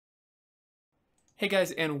Hey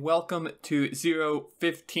guys, and welcome to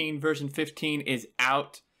 0.15. Version 15 is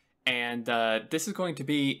out, and this is going to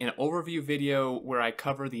be an overview video where I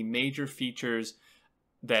cover the major features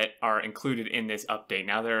that are included in this update.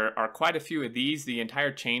 Now, there are quite a few of these. The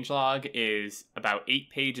entire changelog is about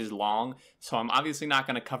 8 pages long, so I'm obviously not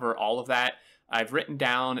going to cover all of that. I've written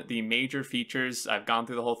down the major features. I've gone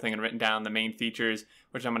through the whole thing and written down the main features,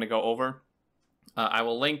 which I'm going to go over. I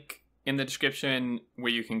will link in the description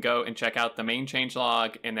where you can go and check out the main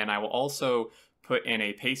changelog, and then I will also put in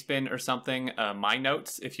a paste bin or something, my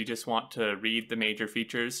notes, if you just want to read the major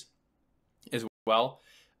features as well.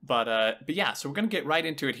 But yeah, so we're going to get right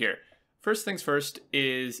into it here. First things first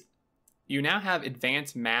is you now have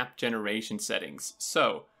advanced map generation settings.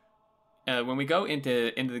 So when we go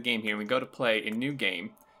into the game here, we go to play a new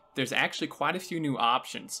game, there's actually quite a few new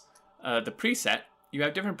options. The preset, you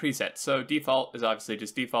have different presets. So default is obviously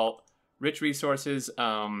just default. Rich resources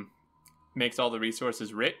makes all the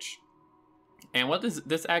resources rich. And what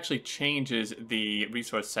this actually changes the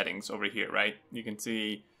resource settings over here, right? You can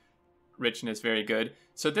see richness, very good.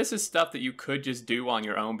 So this is stuff that you could just do on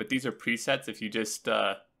your own, but these are presets if you just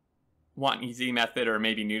want an easy method or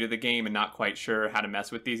maybe new to the game and not quite sure how to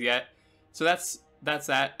mess with these yet. So that's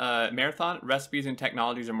that. Marathon, recipes and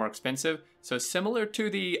technologies are more expensive. So similar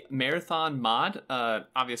to the Marathon mod,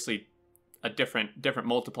 obviously different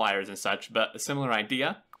multipliers and such, but a similar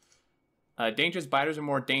idea. Dangerous biters are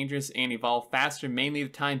more dangerous and evolve faster. Mainly the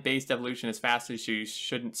time-based evolution is faster, so you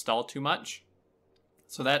shouldn't stall too much.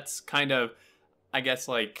 So that's kind of, I guess,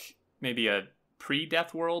 like maybe a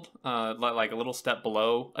pre-death world, like a little step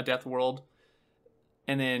below a death world.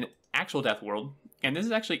 And then actual death world. And this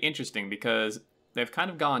is actually interesting because they've kind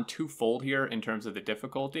of gone twofold here in terms of the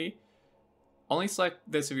difficulty. Only select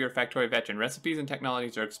this if you're a Factorio veteran. Recipes and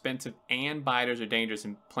technologies are expensive and biters are dangerous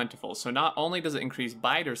and plentiful. So not only does it increase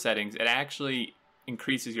biter settings, it actually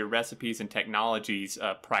increases your recipes and technologies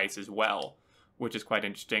price as well, which is quite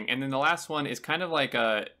interesting. And then the last one is kind of like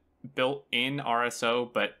a built-in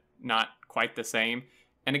RSO, but not quite the same.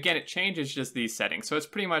 And again, it changes just these settings. So it's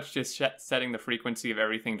pretty much just setting the frequency of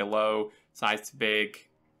everything to low, size to big,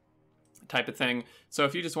 type of thing. So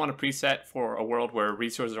if you just want a preset for a world where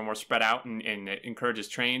resources are more spread out and it encourages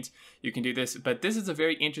trains, you can do this. But this is a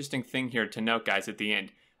very interesting thing here to note, guys, at the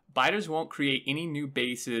end. Biters won't create any new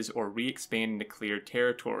bases or re-expand into cleared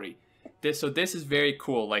territory. So this is very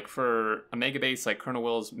cool. Like for a megabase like Colonel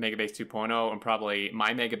Will's Megabase 2.0 and probably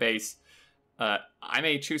my megabase, I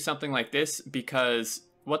may choose something like this because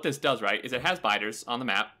what this does, right, is it has biters on the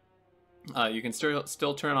map. You can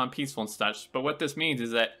still turn on peaceful and such, but what this means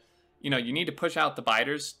is that you need to push out the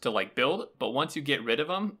biters to like build, but once you get rid of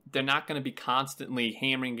them, they're not going to be constantly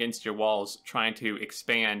hammering against your walls trying to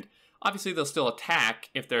expand. Obviously, they'll still attack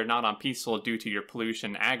if they're not on peaceful due to your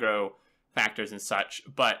pollution, aggro factors and such,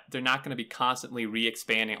 but they're not going to be constantly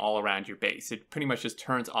re-expanding all around your base. It pretty much just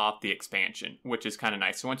turns off the expansion, which is kind of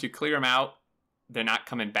nice. So once you clear them out, they're not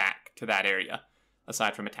coming back to that area,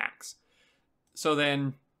 aside from attacks. So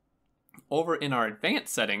then, over in our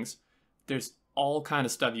advanced settings, there's all kind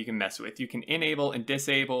of stuff you can mess with. You can enable and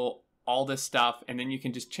disable all this stuff, and then you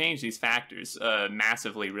can just change these factors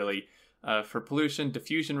massively, really. For pollution,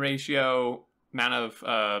 diffusion ratio, amount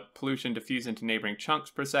of pollution diffused into neighboring chunks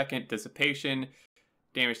per second, dissipation,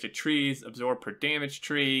 damage to trees, absorb per damaged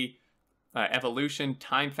tree, evolution,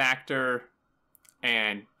 time factor,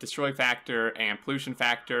 and destroy factor, and pollution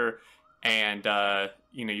factor, and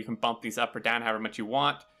you can bump these up or down however much you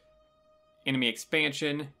want. Enemy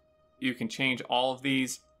expansion, you can change all of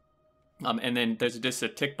these, and then there's just a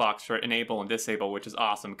tick box for enable and disable, which is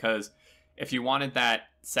awesome because if you wanted that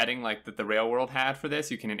setting like that the Rail World had for this,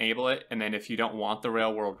 you can enable it, and then if you don't want the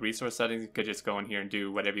Rail World resource settings, you could just go in here and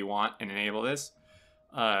do whatever you want and enable this.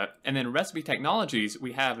 And then recipe technologies,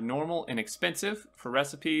 we have normal and expensive for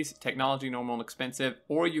recipes, technology, normal and expensive,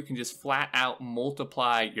 or you can just flat out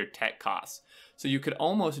multiply your tech costs. So you could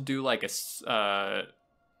almost do like a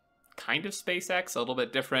kind of SpaceX, a little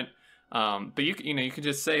bit different. But you could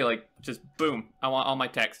just say like, just boom, I want all my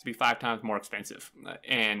techs to be 5 times more expensive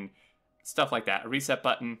and stuff like that. A reset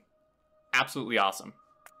button, absolutely awesome.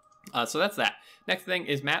 So that's that. Next thing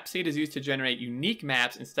is map seed is used to generate unique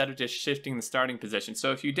maps instead of just shifting the starting position.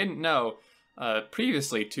 So if you didn't know,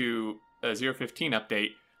 previously to a 0.15 update,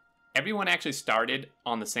 everyone actually started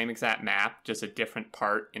on the same exact map, just a different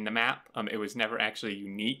part in the map. It was never actually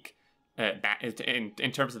unique.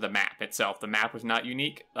 In terms of the map itself, the map was not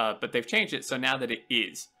unique, but they've changed it so now that it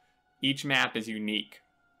is. Each map is unique.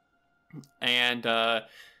 And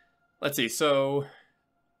let's see, so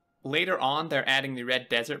Later on, they're adding the red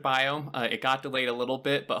desert biome. It got delayed a little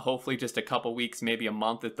bit, but hopefully just a couple weeks, maybe a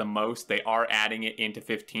month at the most. They are adding it into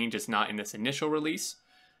 15, just not in this initial release.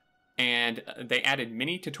 And they added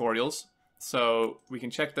mini tutorials, so we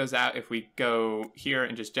can check those out if we go here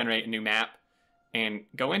and just generate a new map and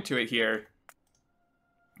go into it here.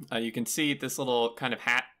 You can see this little kind of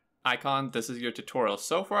hat icon. This is your tutorial.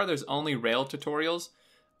 So far, there's only rail tutorials,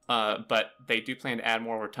 but they do plan to add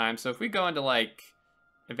more over time. So if we go into like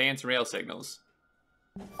advanced rail signals.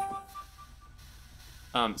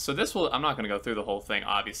 So this will, I'm not going to go through the whole thing,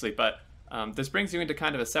 obviously, but this brings you into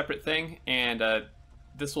kind of a separate thing, and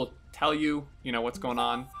this will tell you, what's going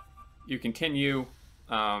on. You continue,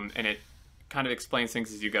 and it kind of explains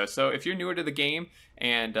things as you go. So if you're newer to the game,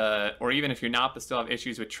 and or even if you're not but still have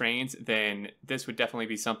issues with trains, then this would definitely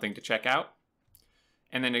be something to check out.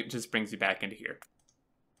 And then it just brings you back into here.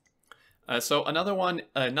 So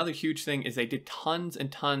another huge thing is they did tons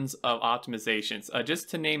and tons of optimizations. Just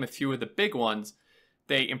to name a few of the big ones,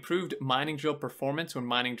 they improved mining drill performance when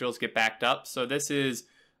mining drills get backed up. So this is,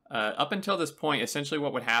 up until this point, essentially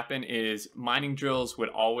what would happen is mining drills would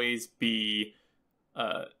always be,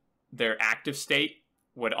 their active state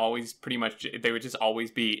would always they would just always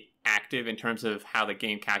be active in terms of how the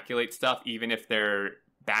game calculates stuff, even if they're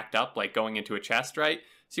backed up, like going into a chest, right?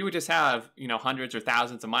 So you would just have, hundreds or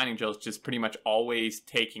thousands of mining drills just pretty much always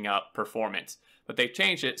taking up performance. But they've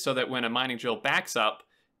changed it so that when a mining drill backs up,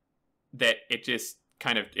 that it just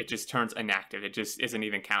turns inactive. It just isn't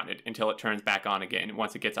even counted until it turns back on again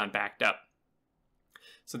once it gets unbacked up.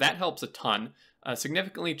 So that helps a ton.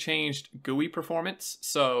 Significantly changed GUI performance.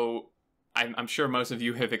 So I'm sure most of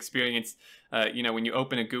you have experienced, when you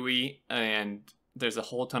open a GUI and there's a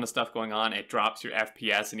whole ton of stuff going on, it drops your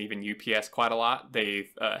FPS and even UPS quite a lot. They've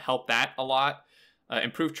helped that a lot.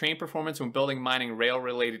 Improved train performance when building mining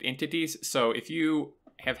rail-related entities. So if you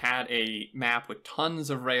have had a map with tons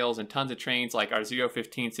of rails and tons of trains, like our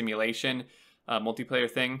 015 simulation multiplayer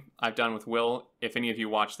thing I've done with Will, if any of you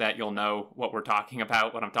watch that, you'll know what we're talking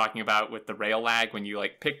about, what I'm talking about with the rail lag. When you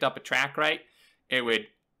like picked up a track, right, it would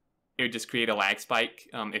just create a lag spike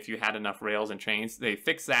if you had enough rails and trains. They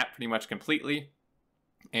fixed that pretty much completely.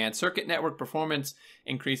 And circuit network performance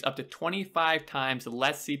increased up to 25 times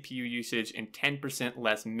less CPU usage and 10%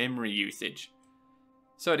 less memory usage.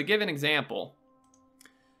 So to give an example,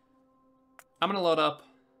 I'm going to load up,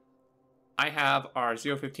 I have our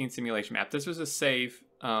 015 simulation map. This was a save,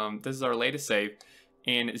 this is our latest save.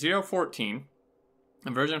 In 014,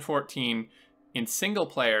 in version 14, in single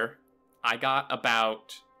player, I got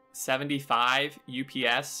about 75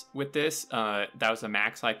 UPS with this. That was the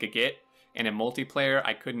max I could get. And in multiplayer,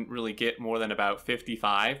 I couldn't really get more than about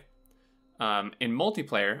 55. In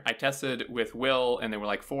multiplayer, I tested with Will, and there were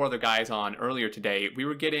like 4 other guys on earlier today. We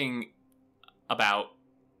were getting about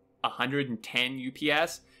 110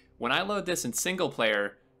 UPS. When I load this in single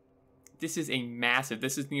player, this is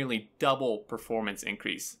nearly double performance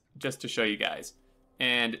increase, just to show you guys.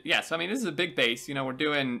 And yeah, so I mean, this is a big base.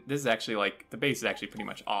 This is actually like, the base is actually pretty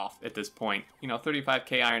much off at this point.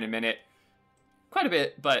 35k iron a minute, quite a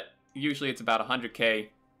bit, but usually it's about 100k.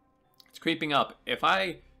 It's creeping up. If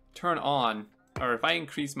I turn on, or if I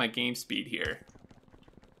increase my game speed here,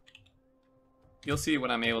 you'll see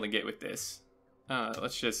what I'm able to get with this.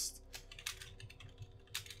 Let's just...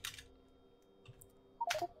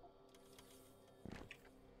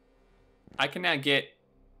 I can now get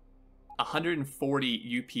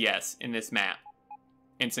 140 UPS in this map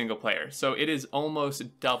in single player. So it is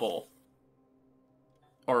almost double,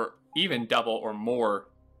 or even double or more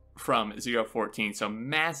from 014. So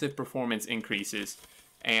massive performance increases.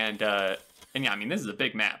 And yeah, I mean, this is a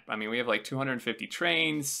big map. I mean, we have like 250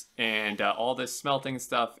 trains and all this smelting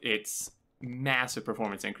stuff. It's massive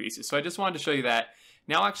performance increases. So I just wanted to show you that.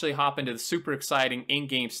 Now I'll actually hop into the super exciting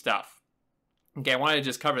in-game stuff. Okay, I wanted to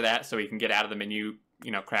just cover that so we can get out of the menu,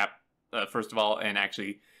 crap, first of all, and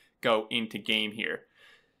actually go into game here.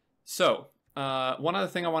 So, one other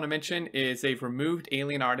thing I want to mention is they've removed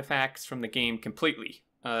alien artifacts from the game completely.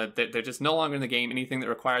 They're just no longer in the game. Anything that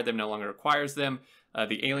required them no longer requires them.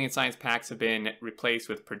 The alien science packs have been replaced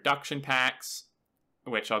with production packs,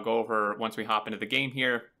 which I'll go over once we hop into the game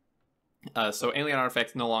here. So alien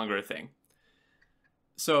artifacts no longer a thing.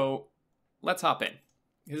 So let's hop in.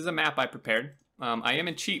 This is a map I prepared. I am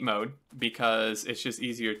in cheat mode because it's just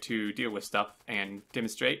easier to deal with stuff and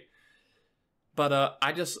demonstrate. But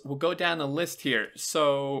I just will go down the list here.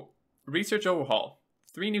 So research overhaul,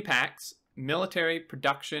 3 new packs: military,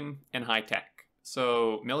 production, and high tech.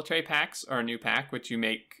 So military packs are a new pack which you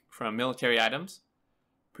make from military items.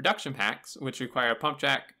 Production packs, which require a pump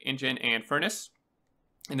jack, engine, and furnace.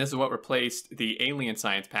 And this is what replaced the alien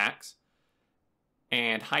science packs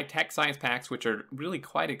and high-tech science packs, which are really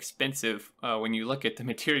quite expensive when you look at the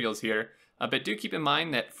materials here. But do keep in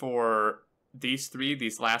mind that for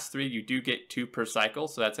these last three, you do get 2 per cycle,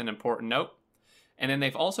 so that's an important note. And then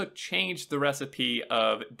they've also changed the recipe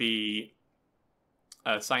of the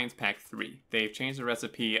Science Pack 3. They've changed the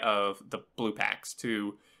recipe of the blue packs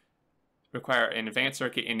to require an advanced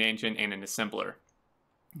circuit, an engine, and an assembler.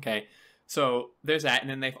 Okay, so there's that. And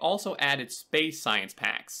then they've also added space science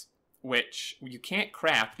packs, which you can't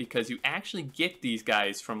craft because you actually get these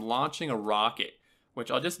guys from launching a rocket, which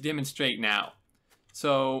I'll just demonstrate now.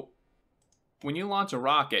 So when you launch a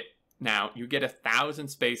rocket, now you get 1,000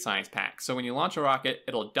 space science packs. So when you launch a rocket,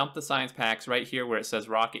 it'll dump the science packs right here where it says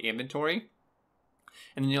rocket inventory.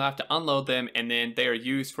 And then you'll have to unload them, and then they are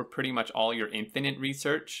used for pretty much all your infinite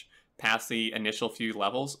research past the initial few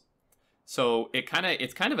levels. So it's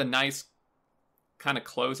kind of a nice kind of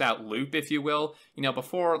closeout loop, if you will. You know,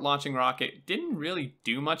 before launching rocket didn't really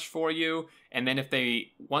do much for you, and then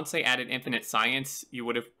once they added infinite science, you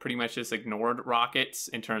would have pretty much just ignored rockets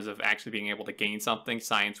in terms of actually being able to gain something.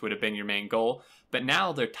 Science would have been your main goal, but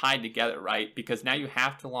now they're tied together, right? Because now you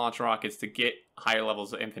have to launch rockets to get higher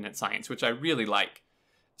levels of infinite science, which I really like.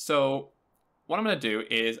 So what I'm going to do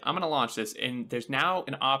is I'm going to launch this, and there's now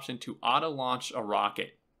an option to auto-launch a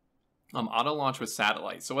rocket. Auto-launch with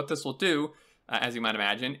satellite. So what this will do, as you might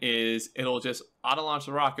imagine, is it'll just auto-launch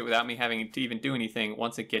the rocket without me having to even do anything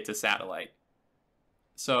once it gets a satellite.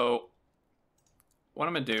 So what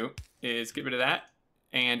I'm going to do is get rid of that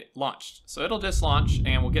and launch. So it'll just launch,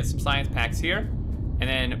 and we'll get some science packs here, and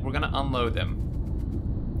then we're going to unload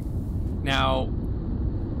them. Now,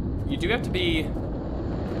 you do have to be...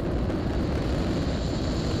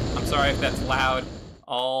 I'm sorry if that's loud.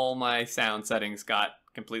 All my sound settings got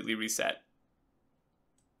completely reset.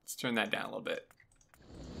 Let's turn that down a little bit.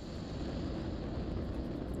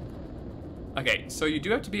 Okay, so you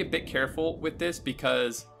do have to be a bit careful with this,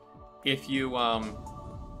 because if you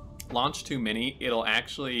launch too many, you'll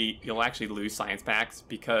actually lose science packs,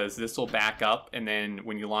 because this will back up, and then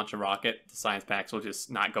when you launch a rocket, the science packs will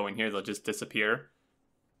just not go in here, they'll just disappear.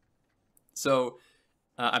 So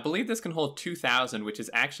I believe this can hold 2,000, which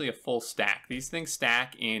is actually a full stack. These things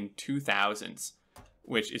stack in 2,000s,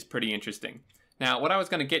 which is pretty interesting. Now, what I was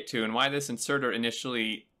going to get to, and why this inserter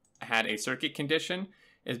initially had a circuit condition,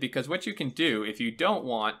 is because what you can do, if you don't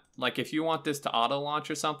want, like if you want this to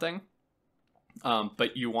auto-launch or something,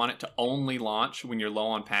 but you want it to only launch when you're low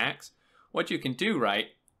on packs, what you can do, right,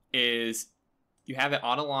 is you have it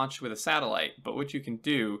auto-launch with a satellite, but what you can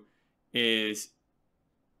do is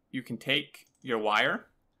you can take your wire,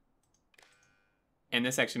 and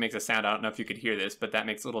this actually makes a sound, I don't know if you could hear this, but that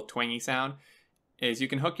makes a little twangy sound, is you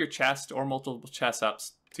can hook your chest or multiple chest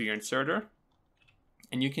ups to your inserter,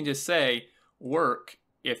 and you can just say work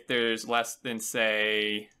if there's less than,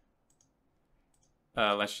 say,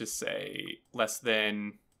 let's just say less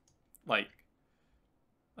than, like,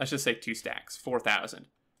 let's just say 2 stacks, 4,000.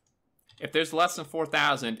 If there's less than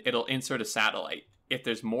 4,000, it'll insert a satellite. If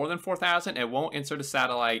there's more than 4,000, it won't insert a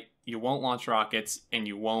satellite, you won't launch rockets, and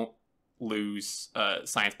you won't lose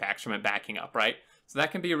science packs from it backing up, right? So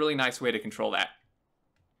that can be a really nice way to control that.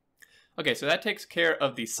 Okay, so that takes care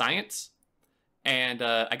of the science. And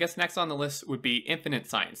I guess next on the list would be infinite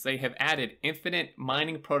science. They have added infinite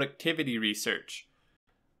mining productivity research,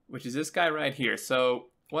 which is this guy right here. So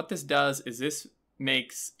what this does is this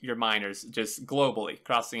makes your miners just globally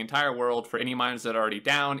across the entire world, for any miners that are already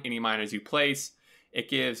down, any miners you place. It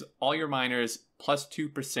gives all your miners plus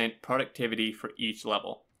 2% productivity for each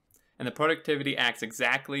level. And the productivity acts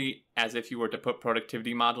exactly as if you were to put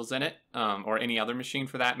productivity modules in it, or any other machine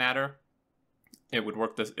for that matter. It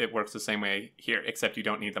works the same way here, except you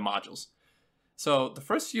don't need the modules. So the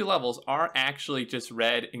first few levels are actually just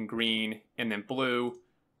red and green, and then blue,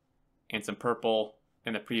 and some purple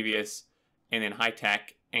in the previous, and then high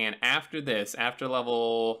tech. And after this, after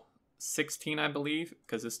level 16, I believe,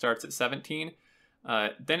 because this starts at 17,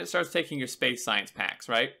 then it starts taking your space science packs,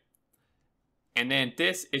 right? And then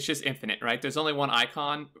this is just infinite, right? There's only one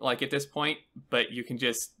icon, like at this point, but you can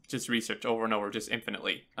just research over and over, just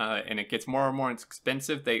infinitely. And it gets more and more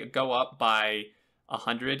expensive. They go up by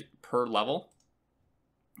 100 per level.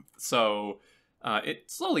 So it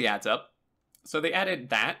slowly adds up. So they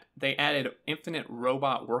added that. They added infinite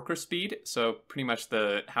robot worker speed. So pretty much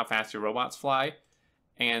how fast your robots fly.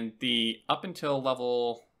 And the up until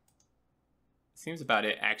level, seems about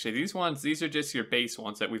it actually. These are just your base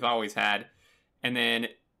ones that we've always had. And then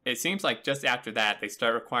it seems like just after that, they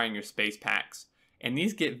start requiring your space packs. And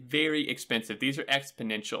these get very expensive. These are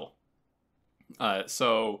exponential.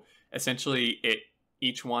 So essentially,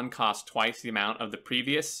 each one costs twice the amount of the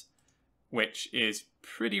previous, which is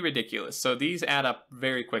pretty ridiculous. So these add up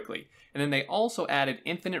very quickly. And then they also added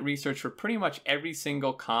infinite research for pretty much every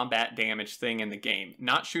single combat damage thing in the game.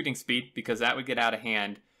 Not shooting speed, because that would get out of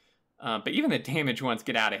hand. But even the damage ones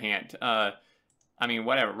get out of hand. I mean,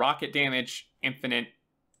 whatever. Rocket damage, infinite.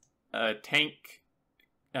 Tank,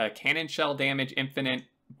 cannon shell damage, infinite.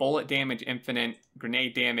 Bullet damage, infinite.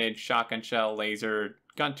 Grenade damage, shotgun shell, laser,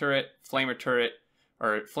 gun turret, flamer turret,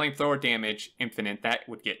 or flamethrower damage, infinite. That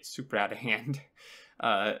would get super out of hand.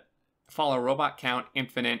 Follow robot count,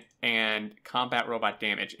 infinite, and combat robot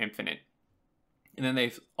damage, infinite. And then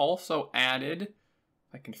they've also added,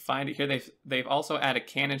 if I can find it here, they've also added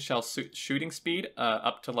cannon shell shooting speed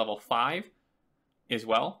up to level 5 as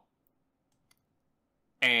well.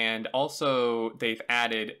 And also they've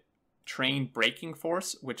added train braking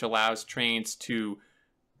force, which allows trains to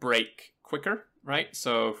brake quicker, right?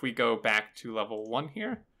 So if we go back to level 1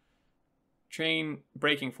 here, train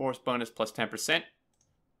braking force bonus plus 10%.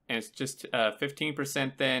 And it's just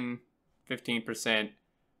 15% then, 15%,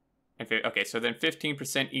 and okay, so then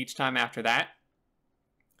 15% each time after that,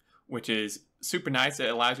 which is super nice. It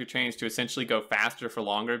allows your trains to essentially go faster for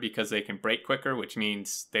longer because they can brake quicker, which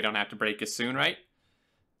means they don't have to brake as soon, right?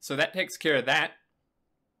 So that takes care of that.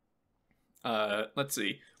 Let's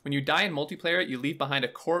see. When you die in multiplayer, you leave behind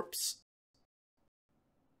a corpse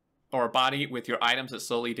or a body with your items that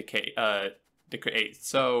slowly decay.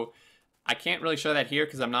 So I can't really show that here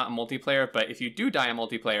because I'm not a multiplayer, but if you do die in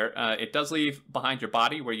multiplayer, it does leave behind your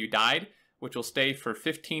body where you died, which will stay for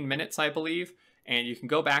 15 minutes, I believe, and you can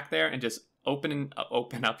go back there and just open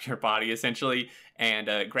up your body, essentially,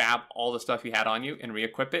 and grab all the stuff you had on you and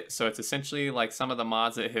re-equip it. So it's essentially like some of the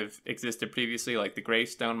mods that have existed previously, like the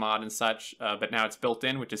Gravestone mod and such, but now it's built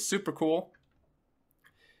in, which is super cool.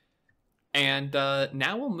 And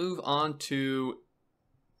now we'll move on to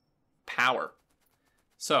power.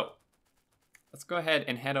 So let's go ahead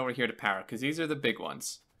and head over here to power, because these are the big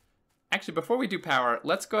ones. Actually, before we do power,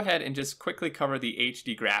 let's go ahead and just quickly cover the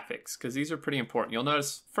HD graphics, because these are pretty important. You'll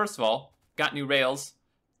notice, first of all, got new rails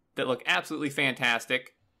that look absolutely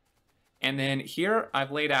fantastic. And then here,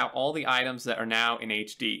 I've laid out all the items that are now in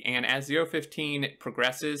HD. And as 0.15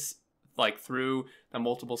 progresses, like through the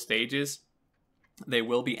multiple stages, they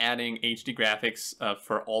will be adding HD graphics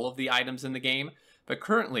for all of the items in the game. But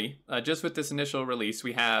currently, just with this initial release,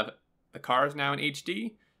 we have the cars now in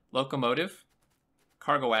HD, locomotive,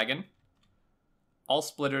 cargo wagon, all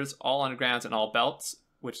splitters, all undergrounds, and all belts,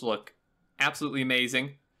 which look absolutely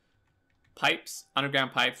amazing. Pipes,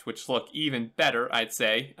 underground pipes, which look even better, I'd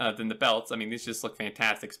say, than the belts. I mean, these just look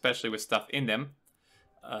fantastic, especially with stuff in them.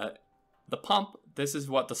 The pump, this is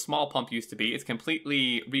what the small pump used to be. It's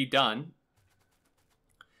completely redone.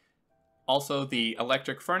 Also, the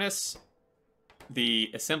electric furnace, the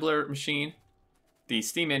assembler machine, the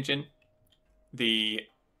steam engine, the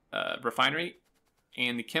refinery,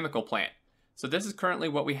 and the chemical plant. So this is currently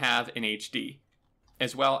what we have in HD,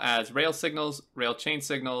 as well as rail signals, rail chain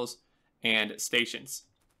signals, and stations.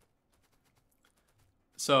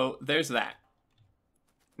 So there's that.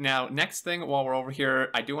 Now, next thing, while we're over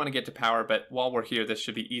here, I do want to get to power, but while we're here, this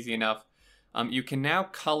should be easy enough. You can now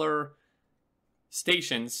color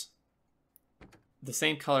stations the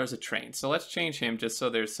same color as a train. So let's change him just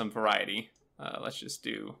so there's some variety. Let's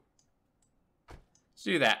do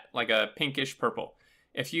that, like a pinkish purple.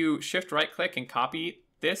 If you shift right click and copy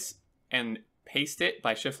this and paste it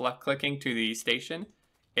by shift left clicking to the station,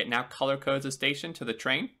 it now color codes a station to the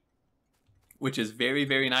train, which is very,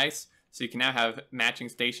 very nice. So you can now have matching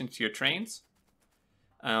stations to your trains.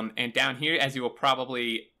 And down here, as you will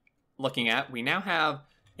probably looking at, we now have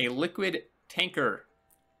a liquid tanker.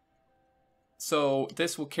 So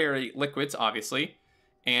this will carry liquids, obviously,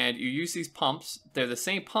 and you use these pumps. They're the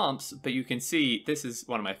same pumps, but you can see, this is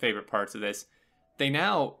one of my favorite parts of this, they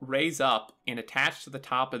now raise up and attach to the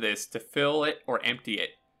top of this to fill it or empty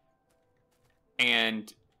it.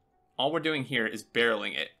 And all we're doing here is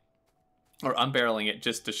barreling it, or unbarreling it,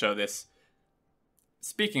 just to show this.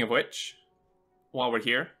 Speaking of which, while we're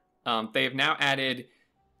here, they have now added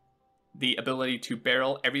the ability to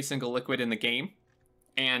barrel every single liquid in the game.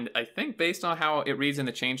 And I think based on how it reads in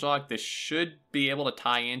the changelog, this should be able to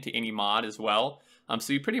tie into any mod as well.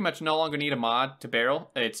 So you pretty much no longer need a mod to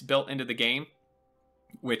barrel. It's built into the game,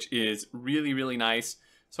 which is really, really nice.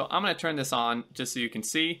 So I'm going to turn this on just so you can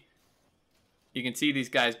see. You can see these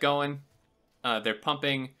guys going. They're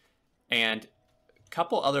pumping. And a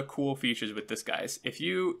couple other cool features with this, guys.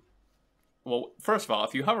 Well, first of all,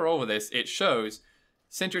 if you hover over this, it shows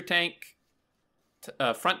center tank,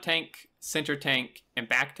 front tank, center tank, and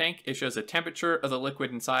back tank. It shows the temperature of the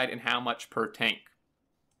liquid inside and how much per tank.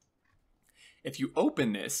 If you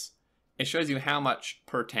open this, it shows you how much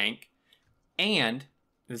per tank, and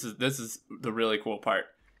this is the really cool part.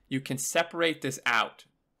 You can separate this out.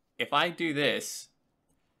 If I do this,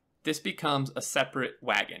 this becomes a separate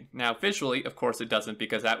wagon. Now, visually, of course, it doesn't,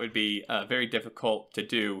 because that would be very difficult to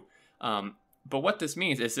do. But what this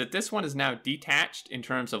means is that this one is now detached in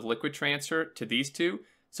terms of liquid transfer to these two.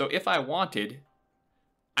 So if I wanted,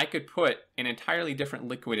 I could put an entirely different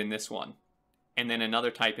liquid in this one, and then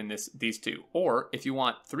another type in these two. Or if you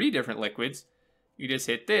want 3 different liquids, you just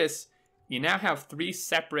hit this. You now have 3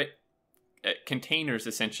 separate containers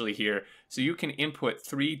essentially here, so you can input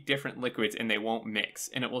 3 different liquids and they won't mix,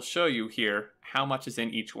 and it will show you here how much is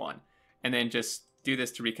in each one. And then just do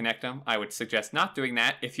this to reconnect them. I would suggest not doing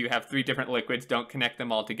that. If you have 3 different liquids, don't connect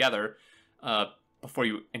them all together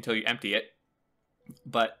until you empty it.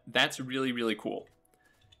 But that's really, really cool.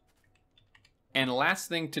 And last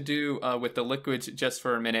thing to do with the liquids, just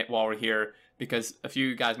for a minute while we're here, because a few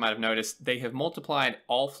of you guys might have noticed, they have multiplied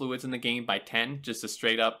all fluids in the game by 10, just a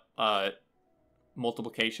straight up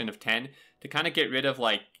multiplication of 10, to kind of get rid of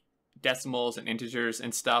like decimals and integers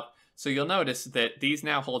and stuff. So you'll notice that these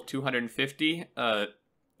now hold 250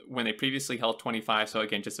 when they previously held 25. So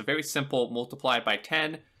again, just a very simple multiplied by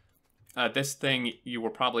 10. This thing, you were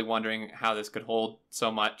probably wondering how this could hold so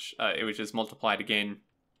much. It was just multiplied again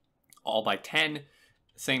all by 10.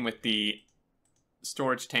 Same with the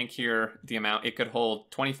storage tank here. The amount it could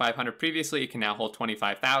hold 2,500 previously, it can now hold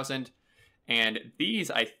 25,000. And these,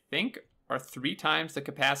 I think, are 3 times the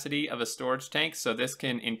capacity of a storage tank. So this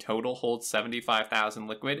can in total hold 75,000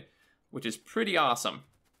 liquid, which is pretty awesome.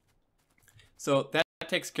 So that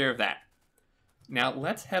takes care of that. Now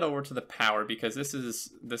let's head over to the power, because this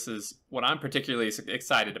is what I'm particularly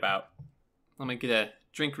excited about. Let me get a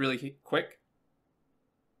drink really quick.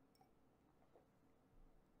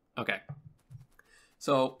 Okay.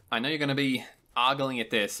 So I know you're going to be ogling at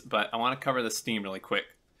this, but I want to cover the steam really quick.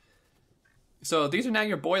 So these are now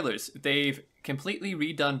your boilers. They've completely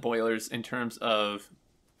redone boilers in terms of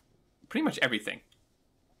pretty much everything.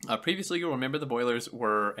 Previously, you'll remember the boilers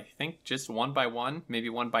were, I think, just 1 by 1, maybe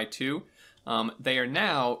 1 by 2. They are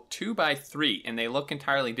now 2 by 3, and they look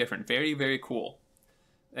entirely different. Very, very cool.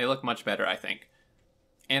 They look much better, I think.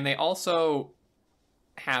 And they also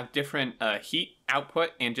have different heat output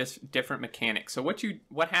and just different mechanics. So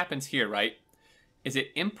what happens here, right, is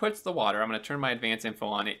it inputs the water. I'm going to turn my advanced info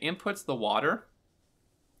on. It inputs the water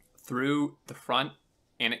through the front,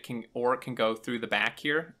 and it can go through the back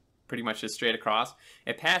here, pretty much just straight across.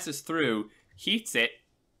 It passes through, heats it,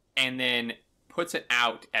 and then puts it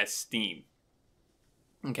out as steam.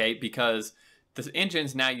 Okay, because the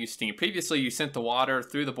engines now use steam. Previously, you sent the water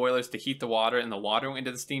through the boilers to heat the water, and the water went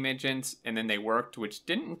into the steam engines, and then they worked, which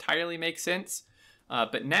didn't entirely make sense.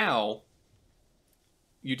 But now,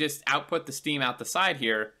 you just output the steam out the side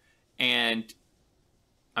here, and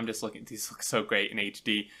I'm just looking, these look so great in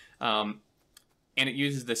HD, and it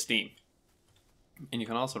uses the steam. And you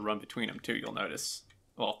can also run between them too, you'll notice.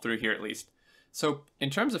 Well, through here at least. So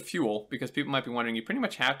in terms of fuel, because people might be wondering, you pretty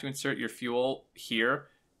much have to insert your fuel here.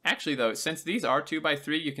 Actually though, since these are 2 by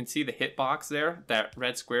 3, you can see the hit box there, that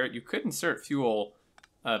red square. You could insert fuel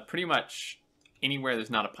pretty much anywhere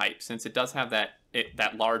there's not a pipe. Since it does have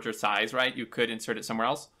that larger size, right? You could insert it somewhere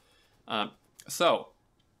else. So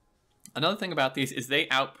another thing about these is they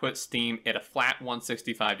output steam at a flat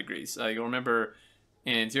 165 degrees. You'll remember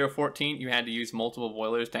in 0.14, you had to use multiple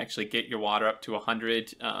boilers to actually get your water up to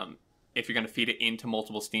 100 if you're going to feed it into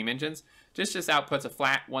multiple steam engines. Just outputs a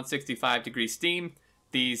flat 165 degree steam.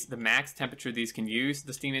 The max temperature these can use,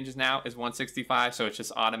 the steam engines now, is 165, so it's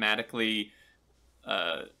just automatically,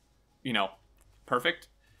 perfect.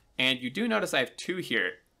 And you do notice I have 2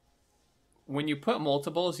 here. When you put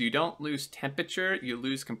multiples, you don't lose temperature, you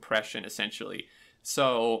lose compression, essentially.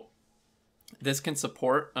 So this can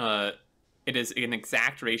support, it is an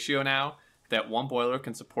exact ratio now that 1 boiler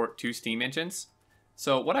can support 2 steam engines.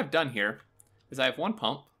 So what I've done here is I have 1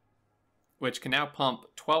 pump, which can now pump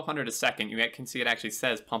 1,200 a second. You can see it actually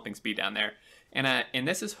says pumping speed down there. And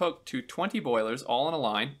this is hooked to 20 boilers all in a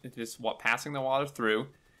line. It's just passing the water through,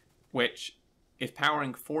 which is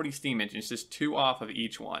powering 40 steam engines, just 2 off of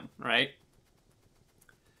each one, right?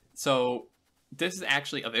 So this is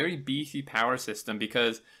actually a very beefy power system,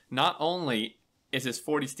 because not only is this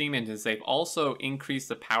 40 steam engines, they've also increased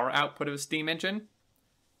the power output of a steam engine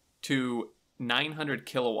to 900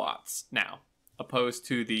 kilowatts now, opposed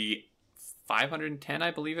to the 510,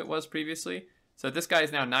 I believe it was previously. So this guy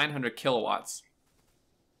is now 900 kilowatts.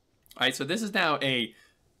 All right, so this is now a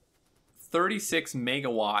 36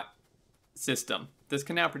 megawatt system. This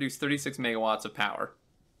can now produce 36 megawatts of power.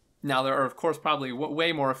 Now, there are, of course, probably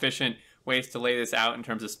way more efficient, ways to lay this out in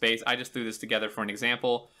terms of space. I just threw this together for an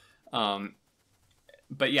example.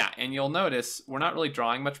 But yeah, and you'll notice we're not really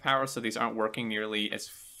drawing much power, so these aren't working nearly as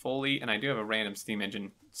fully. And I do have a random steam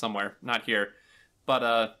engine somewhere, not here.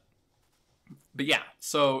 But yeah,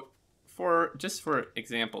 so for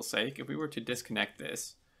example's sake, if we were to disconnect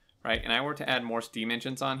this, right, and I were to add more steam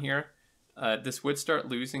engines on here, this would start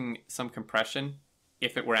losing some compression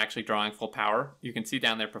if it were actually drawing full power. You can see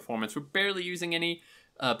down there performance, we're barely using any,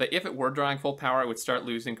 but if it were drawing full power, it would start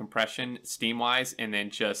losing compression steam-wise and then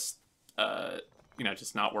just, you know,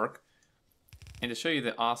 just not work. And to show you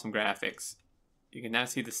the awesome graphics, you can now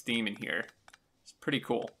see the steam in here. It's pretty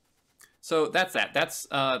cool. So that's that. That's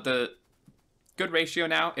the good ratio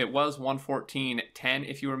now. It was 1:14:10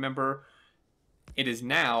 if you remember. It is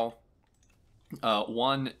now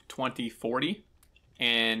 1:20:40,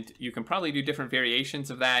 and you can probably do different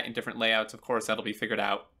variations of that in different layouts. Of course, that'll be figured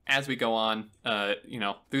out as we go on, you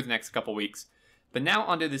know, through the next couple weeks. But now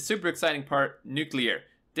onto the super exciting part, nuclear.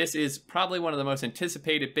 This is probably one of the most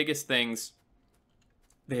anticipated, biggest things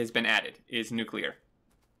that has been added, is nuclear.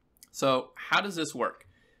 So how does this work?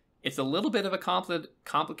 It's a little bit of a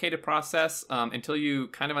complicated process until you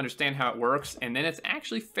kind of understand how it works, and then it's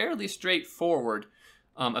actually fairly straightforward,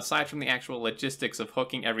 aside from the actual logistics of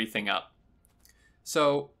hooking everything up.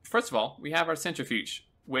 So first of all, we have our centrifuge,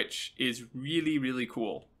 which is really, really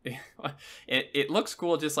cool. It looks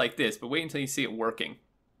cool just like this, but wait until you see it working.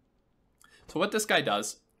 So what this guy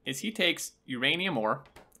does is he takes uranium ore,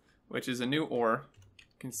 which is a new ore. You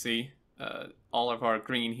can see all of our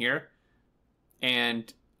green here.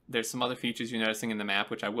 And there's some other features you're noticing in the map,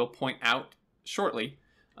 which I will point out shortly.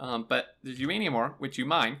 But there's uranium ore, which you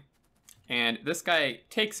mine. And this guy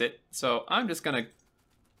takes it. So I'm just gonna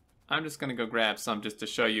go grab some just to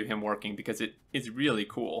show you him working, because it is really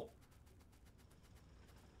cool.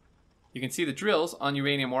 You can see the drills on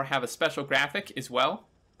uranium ore have a special graphic as well.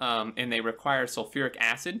 And they require sulfuric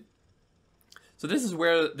acid. So this is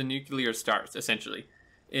where the nuclear starts, essentially.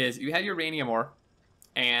 Is you have uranium ore,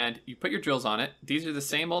 and you put your drills on it. These are the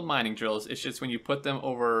same old mining drills. It's just when you put them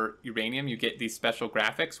over uranium, you get these special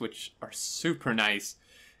graphics, which are super nice.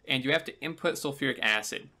 And you have to input sulfuric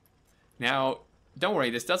acid. Now, don't worry,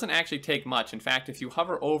 this doesn't actually take much. In fact, if you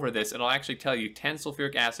hover over this, it'll actually tell you 10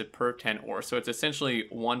 sulfuric acid per 10 ore. So it's essentially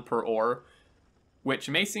 1 per ore, which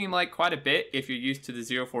may seem like quite a bit if you're used to the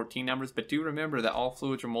 0.14 numbers, but do remember that all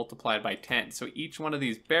fluids are multiplied by 10. So each one of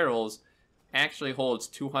these barrels actually holds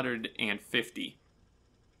 250,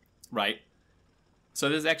 right? So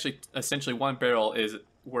this is actually, essentially one barrel is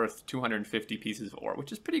worth 250 pieces of ore,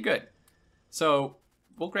 which is pretty good. So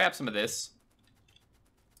we'll grab some of this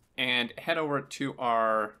and head over to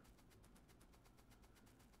our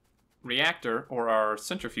reactor, or our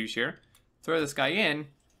centrifuge here, throw this guy in,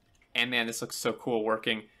 and man, this looks so cool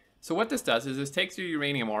working. So what this does is this takes your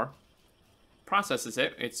uranium ore, processes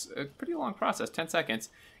it. It's a pretty long process, 10 seconds,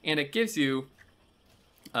 and it gives you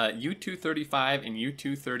U-235 and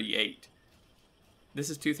U-238. This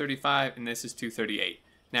is 235 and this is 238.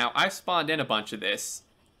 Now, I've spawned in a bunch of this,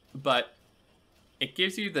 but it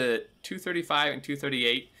gives you the 235 and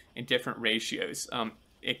 238 in different ratios.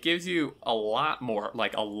 It gives you a lot more,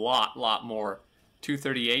 like a lot more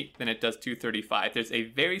 238 than it does 235. There's a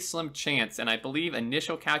very slim chance, and I believe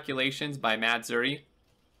initial calculations by Mad Zuri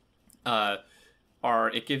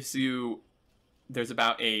it gives you, there's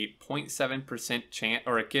about a 0.7% chance,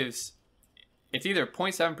 or it's either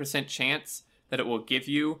 0.7% chance that it will give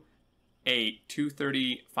you a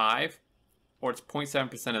 235, or it's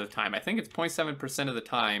 0.7% of the time. I think it's 0.7% of the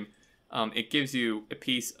time it gives you a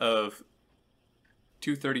piece of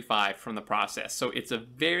 235 from the process. So it's a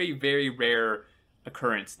very, very rare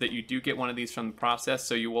occurrence that you do get one of these from the process.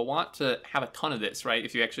 So you will want to have a ton of this, right,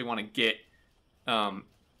 if you actually want to get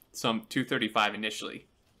some 235 initially.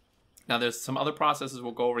 Now there's some other processes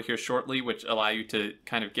we'll go over here shortly which allow you to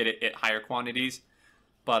kind of get it at higher quantities.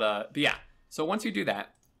 But yeah, so once you do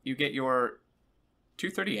that, you get your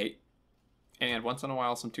 238 and once in a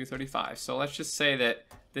while some 235. So let's just say that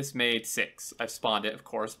this made 6. I've spawned it, of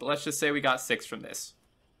course, but let's just say we got 6 from this.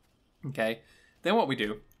 Okay, then what we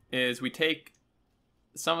do is we take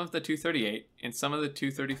some of the 238 and some of the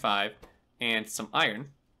 235 and some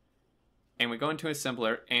iron, and we go into an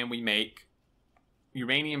assembler and we make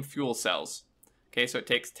uranium fuel cells. Okay, so it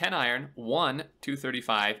takes 10 iron, 1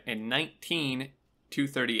 235, and 19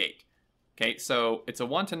 238. Okay, so it's a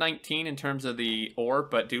 1 to 19 in terms of the ore,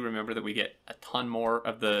 but do remember that we get a ton more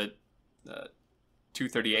of the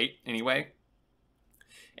 238 anyway.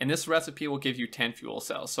 And this recipe will give you 10 fuel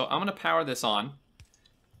cells. So I'm going to power this on,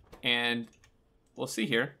 and we'll see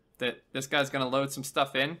here that this guy's going to load some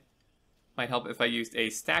stuff in. Might help if I used a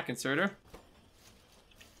stack inserter.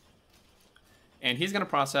 And he's going to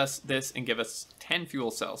process this and give us 10 fuel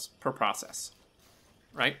cells per process,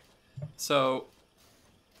 right? So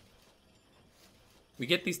we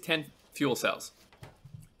get these 10 fuel cells.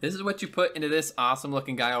 This is what you put into this awesome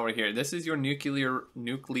looking guy over here. This is your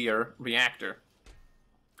nuclear reactor.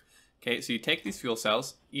 Okay, so you take these fuel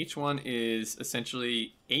cells. Each one is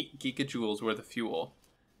essentially 8 gigajoules worth of fuel.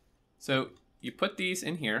 So you put these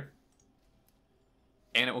in here,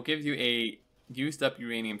 and it will give you a used up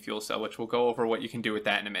uranium fuel cell, which we'll go over what you can do with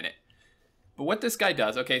that in a minute. But what this guy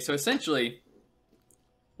does, okay, so essentially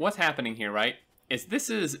what's happening here, right, is this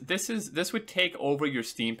would take over your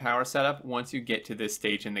steam power setup once you get to this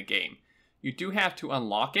stage in the game. You do have to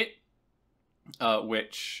unlock it,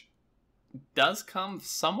 which does come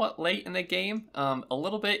somewhat late in the game, a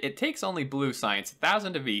little bit. It takes only blue science,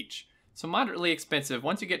 1,000 of each, so moderately expensive.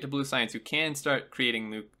 Once you get to blue science, you can start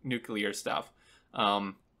creating nuclear stuff.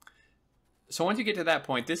 So once you get to that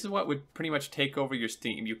point, this is what would pretty much take over your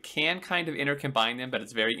steam. You can kind of intercombine them, but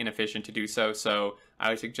it's very inefficient to do so. So I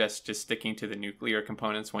would suggest just sticking to the nuclear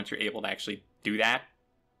components once you're able to actually do that.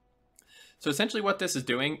 So essentially what this is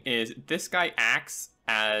doing is this guy acts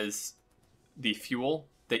as the fuel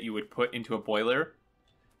that you would put into a boiler,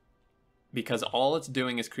 because all it's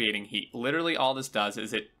doing is creating heat. Literally all this does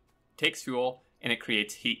is it takes fuel and it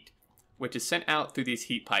creates heat, which is sent out through these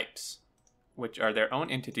heat pipes, which are their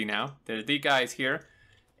own entity now. They're the guys here.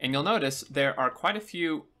 And you'll notice there are quite a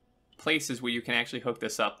few places where you can actually hook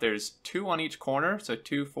this up. There's 2 on each corner, so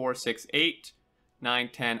 2, 4, 6, 8, 9,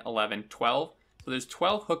 10, 11, 12. So there's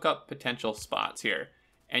 12 hookup potential spots here.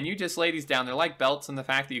 And you just lay these down. They're like belts in the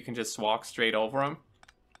fact that you can just walk straight over them,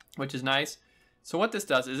 which is nice. So what this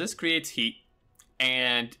does is this creates heat,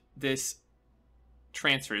 and this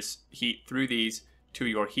transfers heat through these to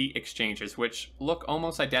your heat exchangers, which look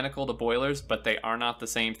almost identical to boilers, but they are not the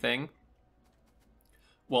same thing.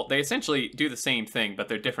 Well, they essentially do the same thing, but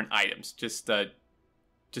they're different items, just so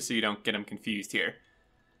you don't get them confused here.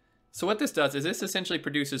 So what this does is this essentially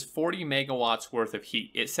produces 40 megawatts worth of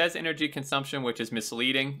heat. It says energy consumption, which is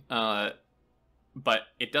misleading, but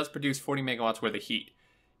it does produce 40 megawatts worth of heat.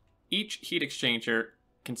 Each heat exchanger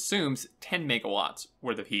consumes 10 megawatts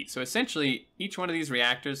worth of heat. So essentially, each one of these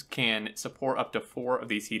reactors can support up to 4 of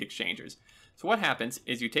these heat exchangers. So what happens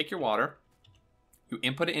is you take your water, you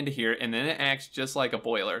input it into here, and then it acts just like a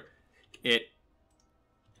boiler. It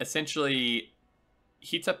essentially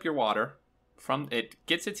heats up your water. It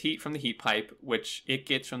gets its heat from the heat pipe, which it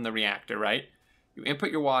gets from the reactor, right? You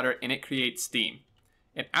input your water, and it creates steam.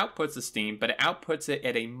 It outputs the steam, but it outputs it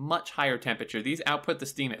at a much higher temperature. These output the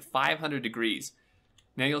steam at 500 degrees.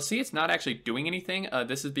 Now you'll see it's not actually doing anything.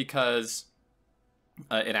 This is because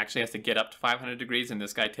it actually has to get up to 500 degrees, and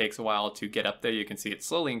this guy takes a while to get up there. You can see it's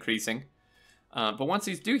slowly increasing. But once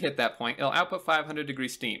these do hit that point, it'll output 500 degree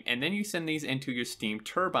steam. And then you send these into your steam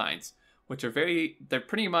turbines, which are they're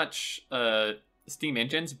pretty much steam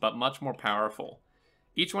engines, but much more powerful.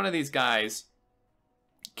 Each one of these guys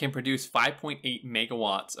can produce 5.8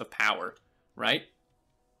 megawatts of power, right?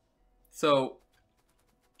 So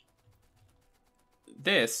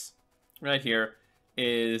this right here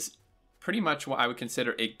is pretty much what I would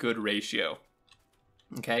consider a good ratio.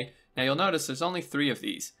 Okay, now you'll notice there's only 3 of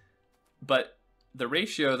these, but the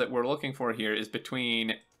ratio that we're looking for here is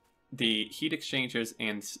between the heat exchangers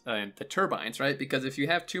and the turbines, right? Because if you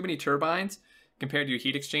have too many turbines compared to your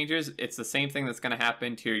heat exchangers, it's the same thing that's going to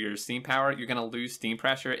happen to your steam power. You're going to lose steam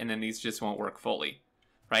pressure, and then these just won't work fully,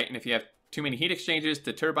 right? And if you have too many heat exchangers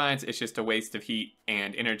to turbines, it's just a waste of heat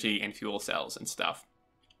and energy and fuel cells and stuff.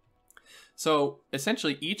 So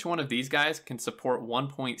essentially, each one of these guys can support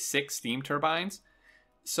 1.6 steam turbines.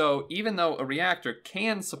 So even though a reactor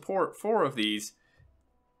can support 4 of these,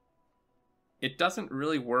 it doesn't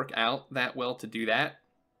really work out that well to do that.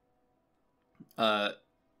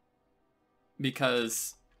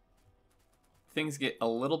 Because things get a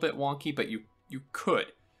little bit wonky, but you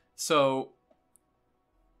could. So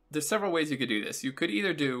there's several ways you could do this. You could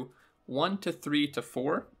either do 1 to 3 to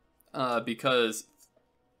 4, because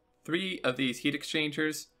 3 of these heat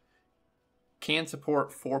exchangers can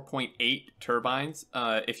support 4.8 turbines.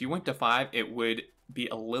 If you went to 5, it would be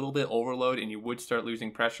a little bit overload and you would start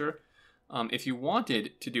losing pressure. If you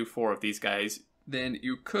wanted to do 4 of these guys, then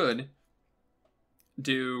you could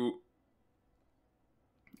do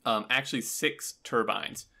actually 6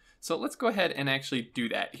 turbines. So let's go ahead and actually do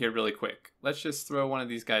that here really quick. Let's just throw one of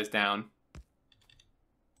these guys down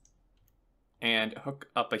and hook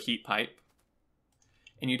up a heat pipe.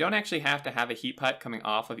 And you don't actually have to have a heat pipe coming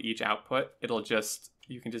off of each output. It'll just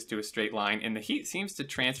you can just do a straight line, and the heat seems to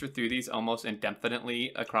transfer through these almost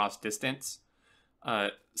indefinitely across distance.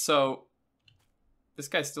 So this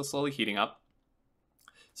guy's still slowly heating up.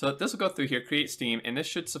 So this will go through here, create steam, and this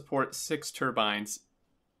should support 6 turbines,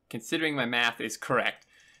 considering my math is correct.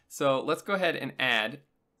 So let's go ahead and add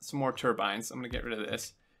some more turbines. I'm going to get rid of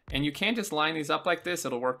this. And you can just line these up like this.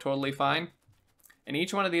 It'll work totally fine. And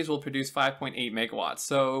each one of these will produce 5.8 megawatts.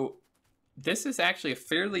 So this is actually a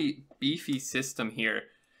fairly beefy system here.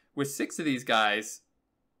 With 6 of these guys,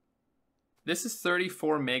 this is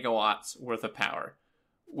 34 megawatts worth of power,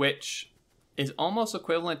 which is almost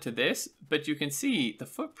equivalent to this, but you can see the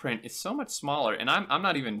footprint is so much smaller, and I'm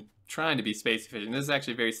not even trying to be space efficient. This is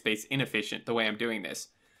actually very space inefficient the way I'm doing this.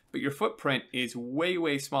 But your footprint is way,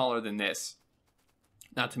 way smaller than this.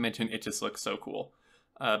 Not to mention, it just looks so cool.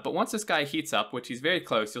 But once this guy heats up, which he's very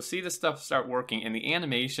close, you'll see this stuff start working, and the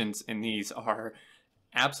animations in these are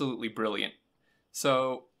absolutely brilliant.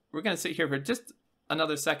 So we're going to sit here for just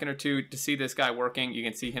another second or two to see this guy working. You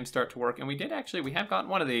can see him start to work, and we have gotten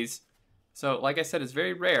one of these. So like I said, it's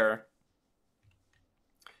very rare.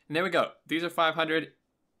 And there we go. These are 500.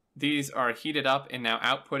 These are heated up and now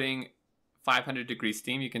outputting 500 degree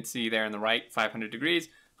steam. You can see there on the right, 500 degrees,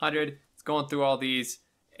 100. It's going through all these,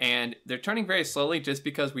 and they're turning very slowly just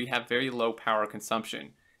because we have very low power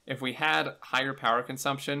consumption. If we had higher power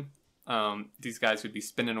consumption, these guys would be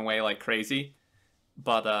spinning away like crazy.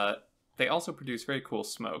 But they also produce very cool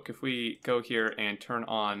smoke. If we go here and turn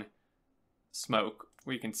on smoke,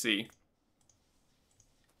 we can see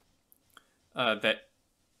that,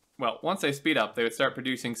 well, once they speed up, they would start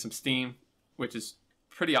producing some steam, which is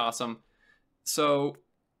pretty awesome. So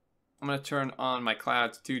I'm going to turn on my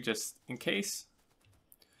clouds too, just in case.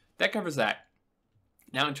 That covers that.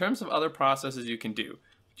 Now, in terms of other processes you can do,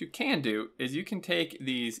 what you can do is you can take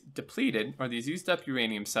these depleted, or these used up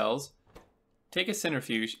uranium cells, take a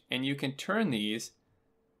centrifuge, and you can turn these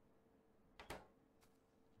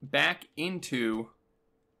back into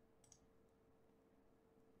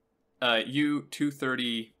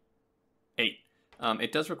U-238.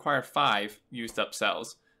 It does require 5 used up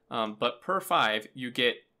cells, but per 5 you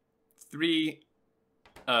get 3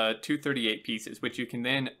 238 pieces, which you can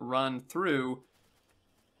then run through,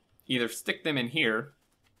 either stick them in here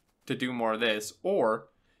to do more of this, or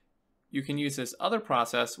you can use this other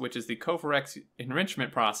process, which is the Covarex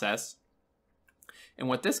enrichment process. And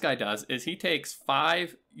what this guy does is he takes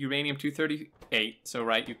 5 uranium-238. So,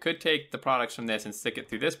 right, you could take the products from this and stick it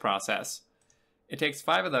through this process. It takes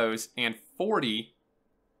 5 of those and 40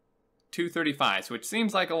 235s, which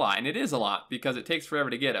seems like a lot. And it is a lot because it takes forever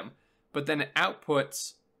to get them. But then it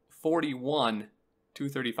outputs 41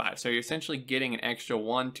 235. So you're essentially getting an extra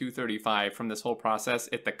 1 235 from this whole process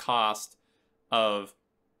at the cost of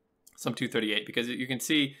some 238. Because you can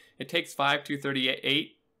see it takes 5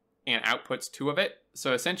 238 and outputs 2 of it.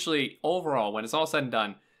 So essentially, overall, when it's all said and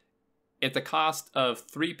done, at the cost of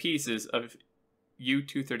 3 pieces of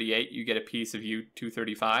U-238, you get a piece of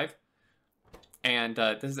U-235. And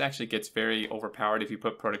this actually gets very overpowered if you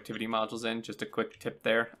put productivity modules in. Just a quick tip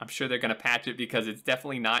there. I'm sure they're going to patch it because it's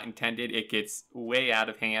definitely not intended. It gets way out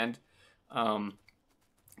of hand.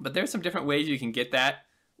 But there's some different ways you can get that,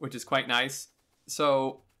 which is quite nice.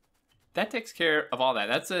 So that takes care of all that.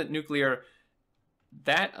 That's a nuclear...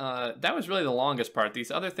 That was really the longest part.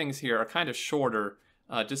 These other things here are kind of shorter,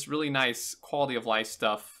 just really nice quality of life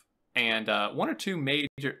stuff, and 1 or 2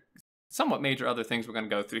 somewhat major other things we're going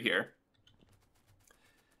to go through here.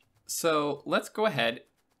 So let's go ahead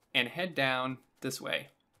and head down this way.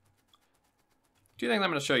 2 things I'm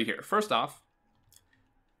going to show you here. First off,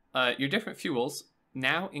 your different fuels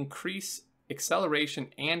now increase acceleration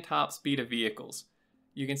and top speed of vehicles.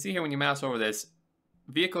 You can see here when you mouse over this,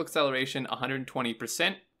 vehicle acceleration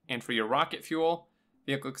 120%, and for your rocket fuel,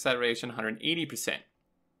 vehicle acceleration 180%.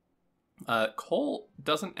 Coal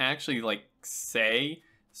doesn't actually say,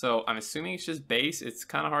 so I'm assuming it's just base. It's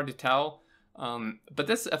kind of hard to tell, but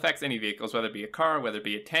this affects any vehicles, whether it be a car, whether it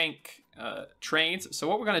be a tank, trains. So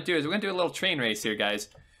what we're going to do is we're going to do a little train race here, guys,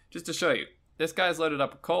 just to show you. This guy's loaded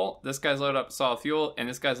up with coal, this guy's loaded up with solid fuel, and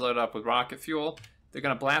this guy's loaded up with rocket fuel. They're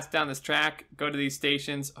going to blast down this track, go to these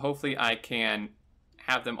stations. Hopefully I can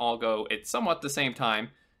have them all go at somewhat the same time,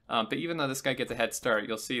 but even though this guy gets a head start,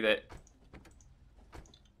 you'll see that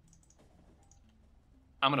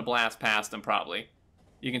I'm gonna blast past him probably.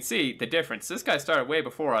 You can see the difference. This guy started way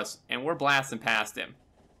before us, and we're blasting past him.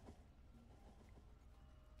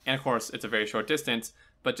 And of course, it's a very short distance,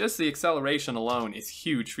 but just the acceleration alone is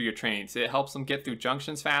huge for your trains. It helps them get through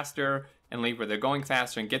junctions faster and leave where they're going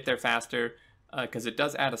faster and get there faster, because it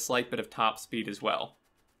does add a slight bit of top speed as well.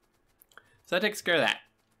 So that takes care of that.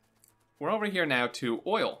 we're over here now to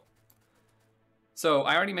oil. So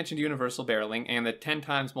I already mentioned universal barreling and the 10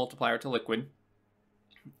 times multiplier to liquid.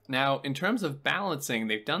 Now, in terms of balancing,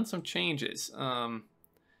 they've done some changes.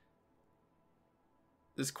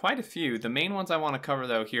 There's quite a few. The main ones I want to cover,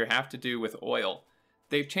 though, here have to do with oil.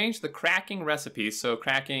 They've changed the cracking recipes, so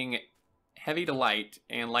cracking heavy to light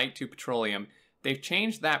and light to petroleum. They've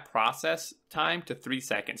changed that process time to 3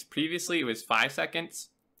 seconds. Previously, it was 5 seconds,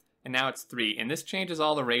 and now it's 3. And this changes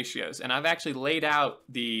all the ratios. And I've actually laid out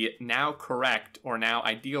the now correct or now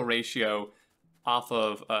ideal ratio off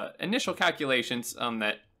of initial calculations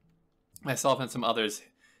that myself and some others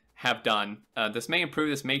have done. This may improve,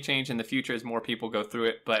 this may change in the future as more people go through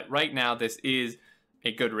it, but right now this is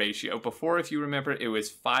a good ratio. Before, if you remember, it was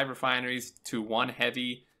 5 refineries to 1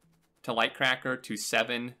 heavy to light cracker to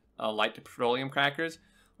 7 light to petroleum crackers.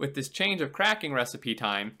 With this change of cracking recipe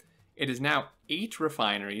time, it is now 8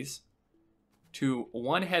 refineries to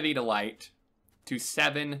 1 heavy to light to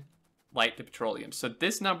 7 light to petroleum. So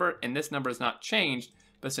this number and this number is not changed,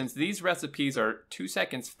 but since these recipes are 2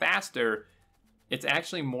 seconds faster, it's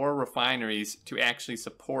actually more refineries to actually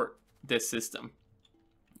support this system.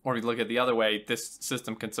 Or if you look at the other way, this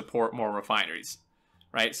system can support more refineries,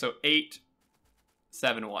 right? So 8,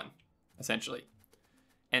 7, 1, essentially.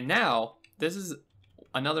 And now, this is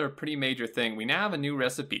another pretty major thing. We now have a new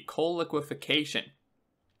recipe, coal liquefaction.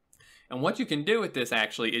 And what you can do with this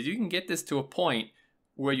actually is you can get this to a point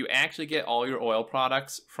where you actually get all your oil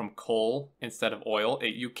products from coal instead of oil.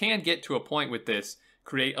 You can get to a point with this,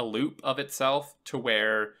 create a loop of itself to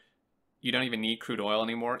where you don't even need crude oil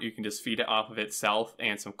anymore. You can just feed it off of itself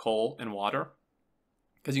and some coal and water.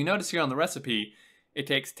 Because you notice here on the recipe, it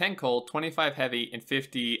takes 10 coal, 25 heavy, and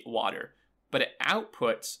 50 water. But it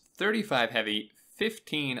outputs 35 heavy,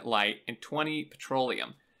 15 light, and 20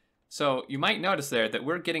 petroleum. So you might notice there that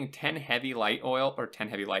we're getting 10 heavy light oil, or 10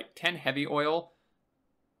 heavy oil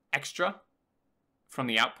extra from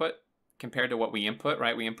the output compared to what we input,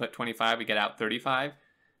 right? We input 25, we get out 35.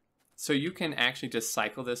 So you can actually just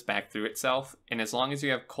cycle this back through itself. And as long as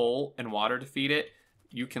you have coal and water to feed it,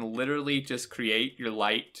 you can literally just create your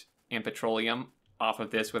light and petroleum off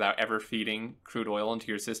of this without ever feeding crude oil into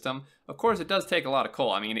your system. Of course, it does take a lot of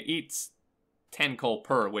coal. I mean, it eats 10 coal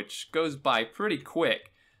per, which goes by pretty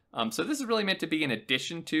quick. So this is really meant to be in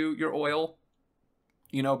addition to your oil,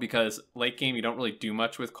 you know, because late game, you don't really do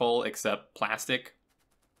much with coal except plastic.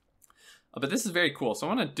 But this is very cool. So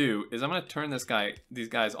what I'm going to do is I'm going to turn these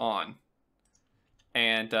guys on.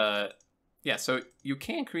 And yeah, so you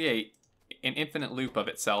can create an infinite loop of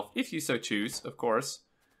itself if you so choose, of course.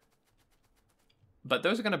 But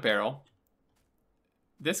those are going to barrel.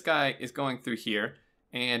 This guy is going through here.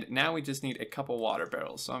 And now we just need a couple water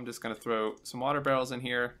barrels. So I'm just going to throw some water barrels in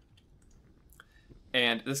here.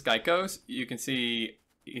 And this guy goes. You can see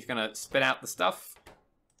he's going to spit out the stuff.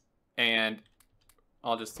 And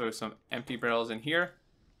I'll just throw some empty barrels in here.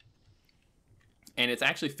 And it's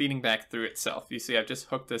actually feeding back through itself. You see I've just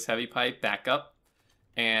hooked this heavy pipe back up.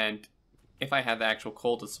 And if I had the actual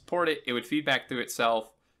coal to support it, it would feed back through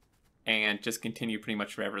itself and just continue pretty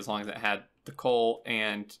much forever as long as it had the coal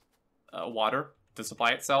and water to supply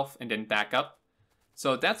itself and didn't back up.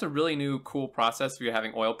 So that's a really new cool process if you're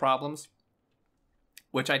having oil problems,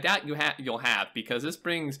 which I doubt you'll have, because this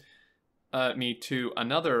brings me to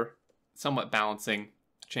another somewhat balancing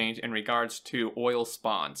change in regards to oil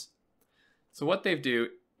spawns. So what they do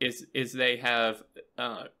is they have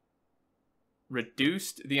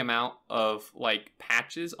reduced the amount of like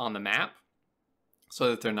patches on the map so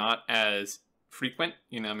that they're not as frequent.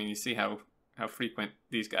 You know, I mean, you see how frequent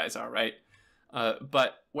these guys are, right?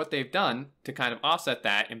 But what they've done to kind of offset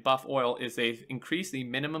that and buff oil is they've increased the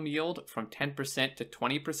minimum yield from 10% to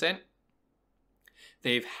 20%.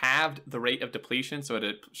 They've halved the rate of depletion, so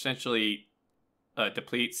it essentially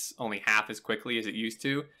depletes only half as quickly as it used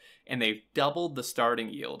to. And they've doubled the starting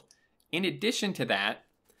yield. In addition to that,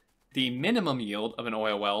 the minimum yield of an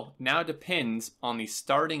oil well now depends on the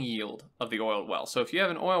starting yield of the oil well. So if you have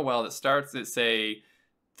an oil well that starts at, say,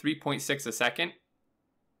 3.6 a second,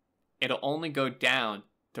 it'll only go down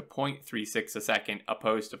to 0.36 a second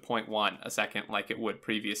opposed to 0.1 a second like it would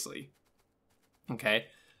previously. Okay,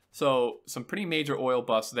 so some pretty major oil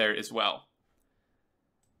buffs there as well.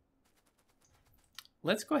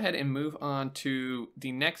 Let's go ahead and move on to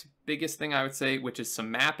the next biggest thing I would say, which is some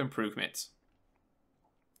map improvements.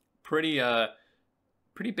 Pretty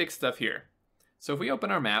big stuff here. So if we open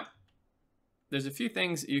our map, there's a few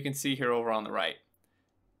things you can see here over on the right.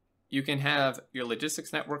 You can have your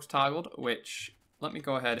logistics networks toggled, which let me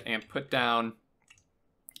go ahead and put down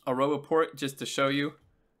a RoboPort just to show you.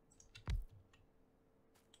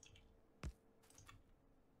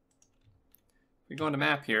 we go into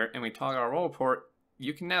map here and we toggle our roboport,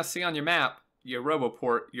 you can now see on your map your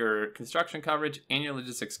roboport, your construction coverage, and your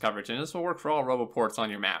logistics coverage. And this will work for all roboports on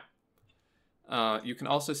your map. You can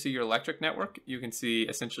also see your electric network. You can see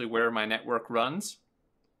essentially where my network runs,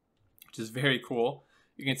 which is very cool.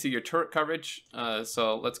 You can see your turret coverage.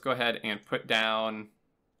 So let's go ahead and put down,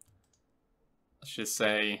 let's just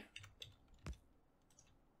say,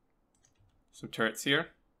 some turrets here.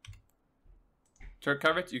 Turret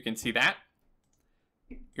coverage, you can see that.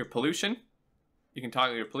 Your pollution, you can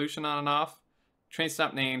toggle your pollution on and off. Train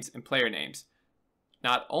stop names and player names.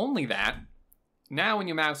 Not only that, now when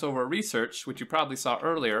you mouse over a research, which you probably saw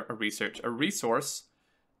earlier, a resource,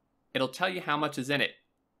 it'll tell you how much is in it,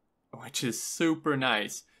 which is super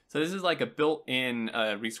nice. So this is like a built-in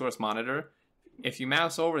resource monitor. If you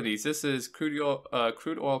mouse over these, this is crude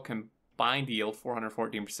oil combined yield,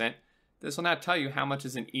 414%. This will now tell you how much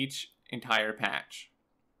is in each entire patch.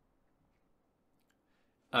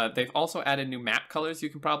 They've also added new map colors, you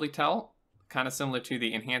can probably tell, kind of similar to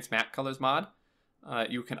the enhanced map colors mod.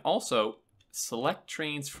 You can also select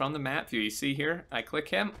trains from the map view. You see here, I click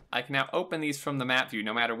him, I can now open these from the map view.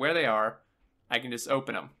 No matter where they are, I can just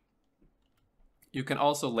open them. You can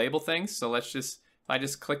also label things. So let's just, if I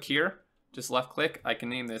just click here, just left click, I can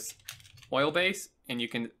name this oil base, and you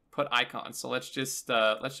can put icons. So let's just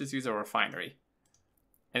use a refinery.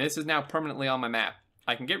 And this is now permanently on my map.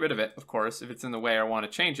 I can get rid of it, of course, if it's in the way or want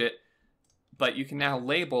to change it, but you can now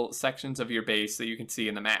label sections of your base that you can see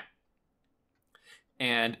in the map.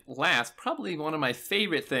 And last, probably one of my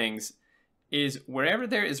favorite things is wherever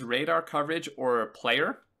there is radar coverage or a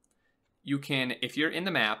player, you can, if you're in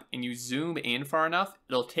the map and you zoom in far enough,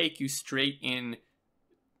 it'll take you straight in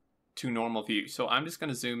to normal view. So I'm just going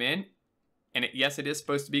to zoom in, and yes, it is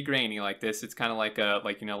supposed to be grainy like this. It's kind of like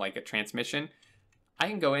a transmission. I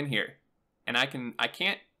can go in here, and I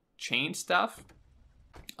can't change stuff.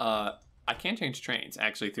 I can change trains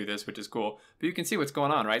actually through this, which is cool. But you can see what's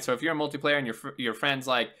going on, right? So if you're a multiplayer and your friend's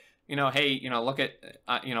like, hey, look at,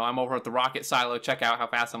 I'm over at the rocket silo. Check out how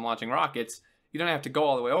fast I'm launching rockets. You don't have to go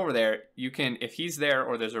all the way over there. You can, if he's there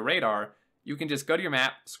or there's a radar, you can just go to your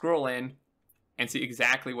map, scroll in, and see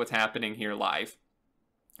exactly what's happening here live.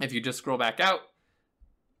 If you just scroll back out,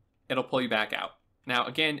 it'll pull you back out. Now,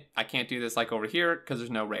 again, I can't do this like over here because there's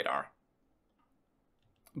no radar.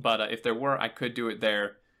 But if there were, I could do it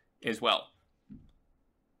there as well.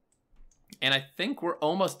 And I think we're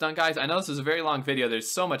almost done, guys. I know this is a very long video. There's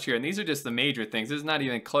so much here, and these are just the major things. This is not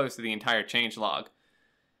even close to the entire changelog.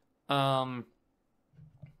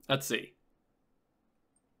 Let's see.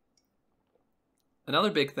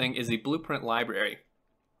 Another big thing is the blueprint library.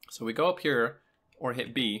 So we go up here, or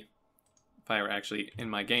hit B, if I were actually in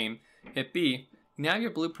my game, hit B. Now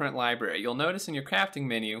your blueprint library. You'll notice in your crafting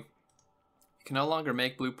menu, you can no longer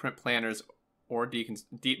make blueprint planners or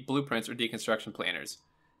blueprints or deconstruction planners.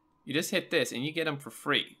 You just hit this and you get them for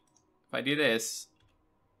free. If I do this,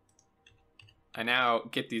 I now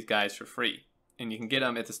get these guys for free, and you can get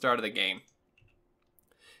them at the start of the game.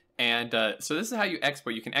 And so this is how you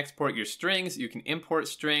export. You can export your strings, you can import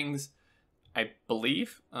strings, I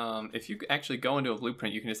believe. If you actually go into a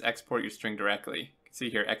blueprint, you can just export your string directly. You can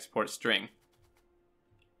see here, export string.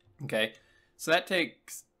 Okay, so that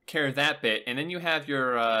takes care of that bit, and then you have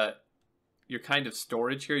your kind of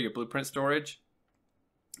storage here, your blueprint storage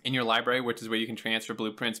in your library, which is where you can transfer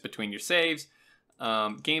blueprints between your saves.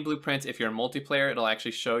 Game blueprints, if you're a multiplayer, it'll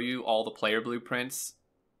actually show you all the player blueprints,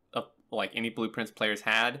 like any blueprints players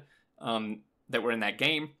had that were in that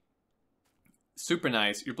game. Super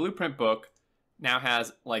nice. Your blueprint book now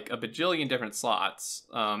has like a bajillion different slots.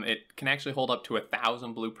 It can actually hold up to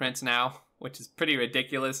 1,000 blueprints now, which is pretty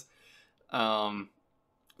ridiculous.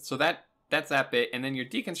 So that's that bit. And then your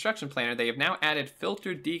deconstruction planner, they have now added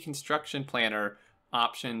filtered deconstruction planner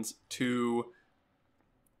options to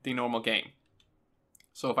the normal game.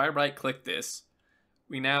 So if I right click this,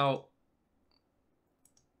 we now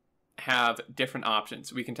have different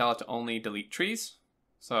options. We can tell it to only delete trees.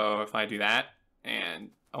 So if I do that, and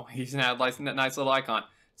oh, he's now a nice little icon.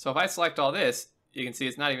 So if I select all this, you can see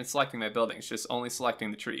it's not even selecting my building. It's just only selecting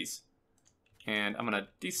the trees. And I'm going to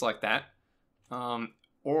deselect that.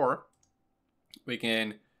 Or we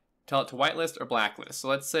can tell it to whitelist or blacklist. So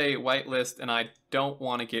let's say whitelist, and I don't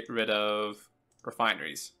want to get rid of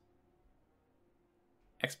refineries.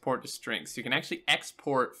 Export to strings. So you can actually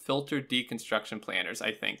export filtered deconstruction planners,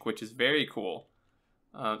 I think, which is very cool.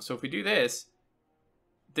 So if we do this,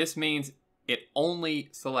 this means it only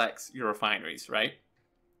selects your refineries, right?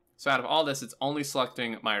 So out of all this, it's only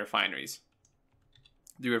selecting my refineries.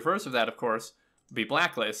 The reverse of that, of course, would be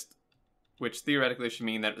blacklist, which theoretically should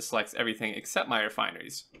mean that it selects everything except my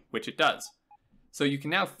refineries, which it does. So you can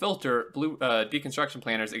now filter blue deconstruction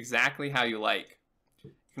planners exactly how you like.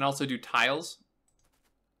 You can also do tiles,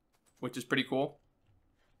 which is pretty cool.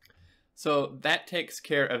 So that takes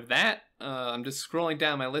care of that. I'm just scrolling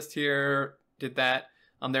down my list here. Did that.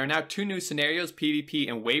 There are now 2 new scenarios, PvP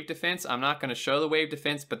and wave defense. I'm not going to show the wave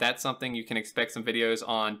defense, but that's something you can expect some videos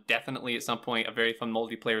on definitely at some point. A very fun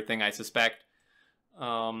multiplayer thing, I suspect.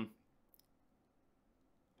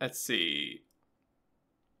 Let's see.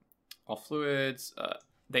 All fluids.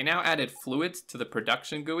 They now added fluids to the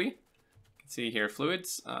production GUI. You can see here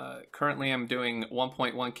fluids. Currently I'm doing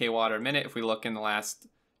 1.1k water a minute. If we look in the last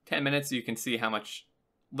 10 minutes, you can see how much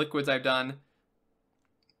liquids I've done.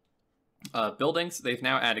 Buildings, they've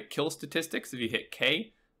now added kill statistics if you hit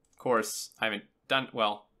K. Of course, I haven't done,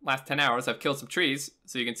 well, last 10 hours I've killed some trees,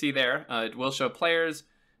 so you can see there. It will show players,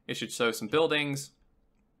 it should show some buildings,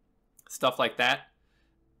 stuff like that.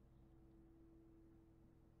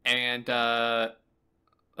 And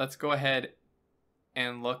let's go ahead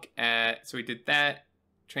and look at, so we did that,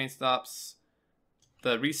 train stops.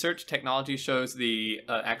 The research technology shows the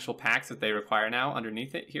actual packs that they require now.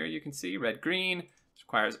 Underneath it here you can see red, green.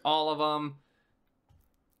 Requires all of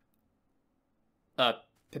them.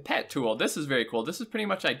 Pipette tool. This is very cool. This is pretty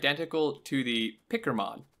much identical to the picker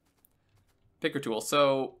mod. Picker tool.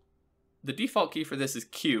 So the default key for this is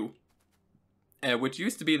Q, which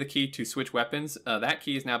used to be the key to switch weapons. That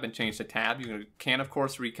key has now been changed to tab. You can of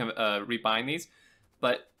course rebind these,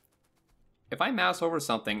 but if I mouse over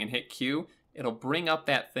something and hit Q, it'll bring up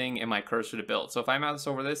that thing in my cursor to build. So if I mouse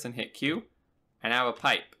over this and hit Q, I now have a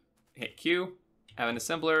pipe. Hit Q, have an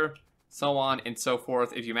assembler, so on and so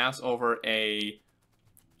forth. If you mouse over a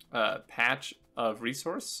patch of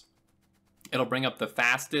resource, it'll bring up the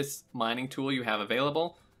fastest mining tool you have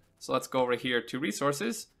available. So let's go over here to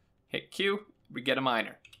resources, hit Q, we get a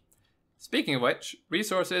miner. Speaking of which,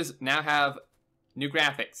 resources now have new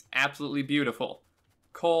graphics, absolutely beautiful.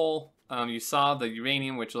 Coal, you saw the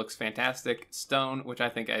uranium, which looks fantastic. Stone, which I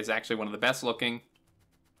think is actually one of the best looking.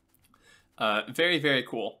 Very, very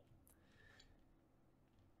cool.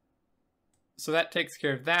 So that takes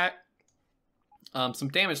care of that. Some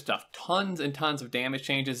damage stuff. Tons and tons of damage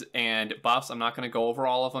changes and buffs. I'm not going to go over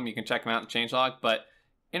all of them. You can check them out in the changelog. But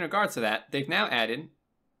in regards to that, they've now added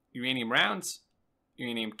uranium rounds,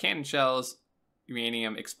 uranium cannon shells,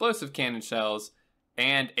 uranium explosive cannon shells,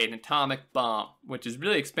 and an atomic bomb, which is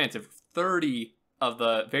really expensive. 30 of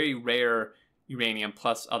the very rare uranium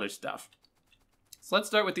plus other stuff. So let's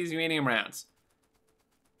start with these uranium rounds.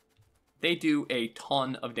 They do a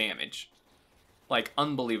ton of damage. Like,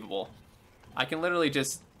 unbelievable. I can literally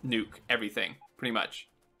just nuke everything, pretty much.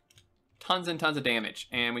 Tons and tons of damage.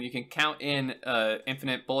 And when you can count in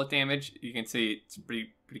infinite bullet damage, you can see it's pretty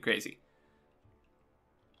crazy.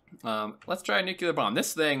 Let's try a nuclear bomb.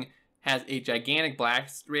 This thing has a gigantic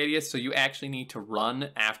blast radius, so you actually need to run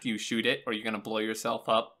after you shoot it, or you're going to blow yourself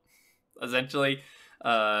up, essentially.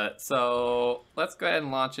 So let's go ahead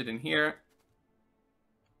and launch it in here.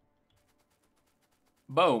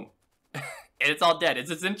 Boom. And it's all dead.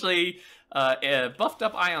 It's essentially a buffed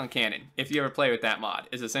up ion cannon, if you ever play with that mod,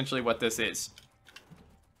 is essentially what this is.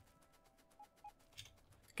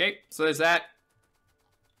 Okay, so there's that.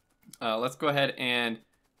 Let's go ahead and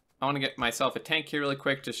I want to get myself a tank here really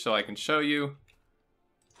quick just so I can show you.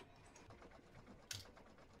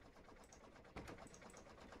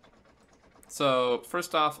 So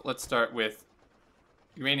first off, let's start with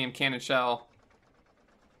uranium cannon shell.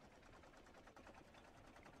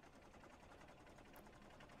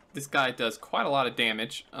 This guy does quite a lot of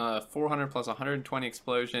damage. 400 plus 120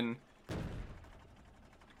 explosion.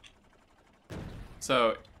 So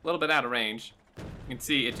a little bit out of range. You can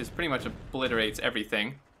see it just pretty much obliterates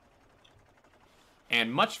everything.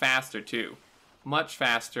 And much faster too. Much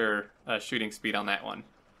faster shooting speed on that one.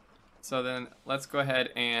 So then let's go ahead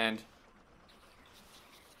and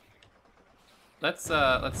let's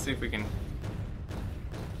see if we can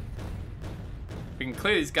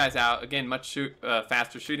clear these guys out. Again, much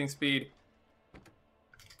faster shooting speed.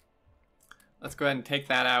 Let's go ahead and take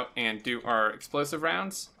that out and do our explosive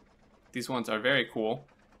rounds. These ones are very cool.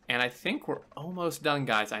 And I think we're almost done,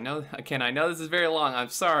 guys. I know, again, I know this is very long. I'm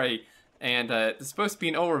sorry. And it's supposed to be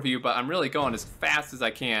an overview, but I'm really going as fast as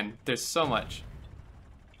I can. There's so much.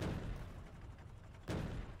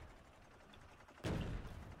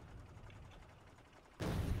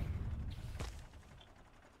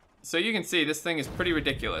 So you can see this thing is pretty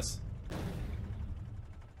ridiculous.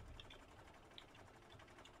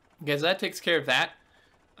 Okay, so that takes care of that.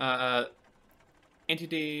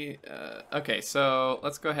 Entity, okay, so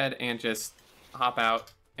let's go ahead and just hop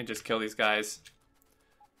out and just kill these guys.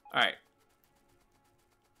 Alright.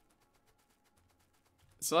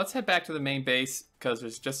 so let's head back to the main base because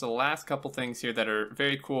there's just the last couple things here that are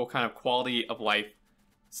very cool, kind of quality of life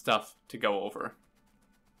stuff to go over.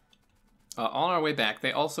 On our way back,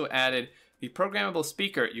 they also added the programmable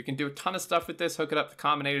speaker. You can do a ton of stuff with this. Hook it up to the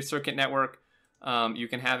combinator circuit network. You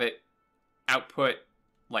can have it output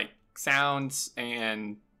like sounds,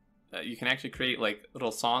 and you can actually create like little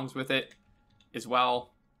songs with it as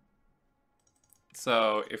well.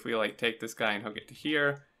 So if we like take this guy and hook it to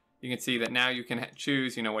here, you can see that now you can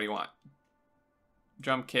choose, you know, what do you want?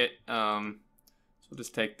 Drum kit. So we'll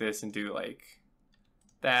just take this and do like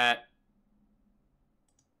that.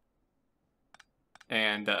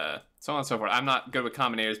 And so on and so forth. I'm not good with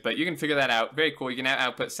combinators, but you can figure that out. Very cool. You can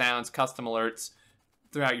output sounds, custom alerts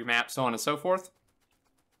throughout your map, so on and so forth.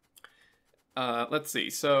 Let's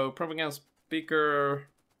see. So programmable speaker.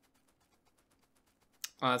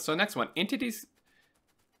 So next one, entity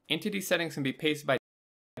settings can be pasted by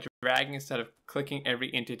dragging instead of clicking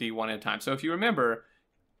every entity one at a time. So if you remember,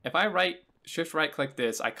 if I shift right click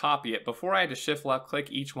this, I copy it. Before I had to shift left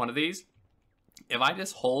click each one of these, if I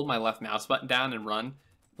just hold my left mouse button down and run,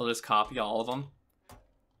 it'll just copy all of them.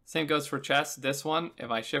 Same goes for chest. This one,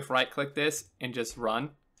 if I shift right click this and just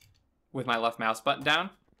run with my left mouse button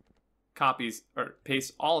down, copies or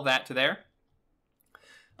paste all of that to there.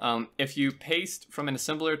 If you paste from an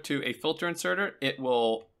assembler to a filter inserter, it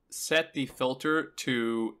will set the filter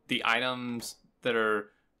to the items that are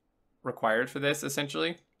required for this,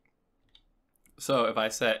 essentially. So if I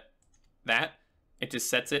set that, it just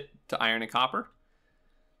sets it to iron and copper.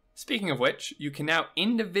 Speaking of which, you can now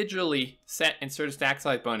individually set inserted stack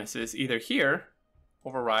size bonuses, either here,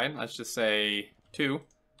 override, let's just say 2,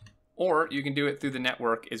 or you can do it through the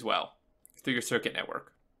network as well, through your circuit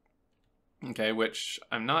network. Okay, which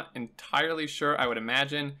I'm not entirely sure. I would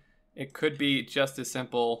imagine it could be just as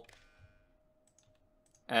simple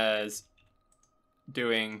as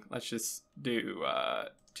doing, let's just do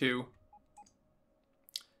 2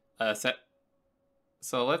 set.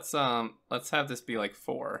 So let's have this be like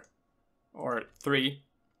 4 or 3,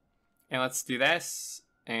 and let's do this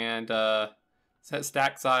and set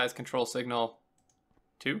stack size control signal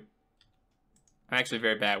 2. I'm actually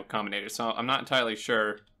very bad with combinators, so I'm not entirely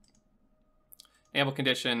sure. Enable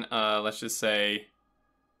condition, let's just say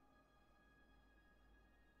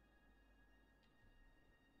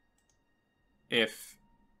if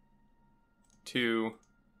 2,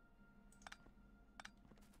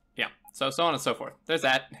 yeah, so on and so forth. There's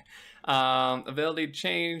that. Ability to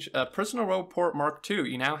change personal roboport Mark II.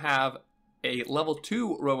 You now have a level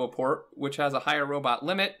 2 roboport, which has a higher robot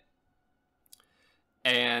limit,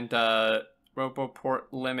 and roboport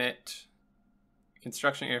limit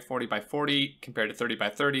construction area 40 by 40 compared to 30 by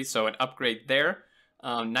 30, so an upgrade there.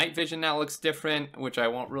 Night vision now looks different, which I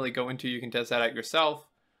won't really go into. You can test that out yourself.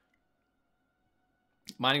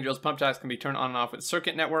 Mining drills, pump jacks can be turned on and off with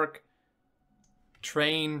circuit network.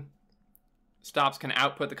 Train stops can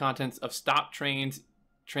output the contents of stop trains.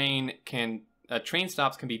 Train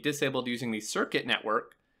stops can be disabled using the circuit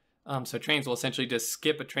network. So trains will essentially just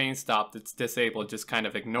skip a train stop that's disabled, just kind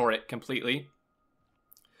of ignore it completely.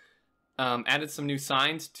 Added some new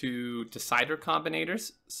signs to decider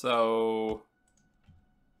combinators. So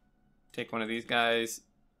take one of these guys.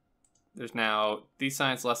 There's now these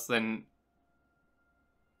signs less than,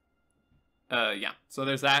 yeah, so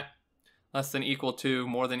there's that. Less than equal to,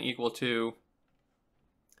 more than equal to,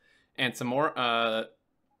 and some more.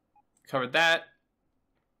 Covered that.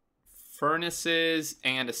 Furnaces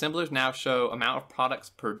and assemblers now show amount of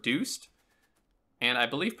products produced. And I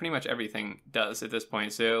believe pretty much everything does at this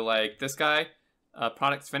point. So like this guy,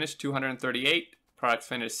 products finished 238, products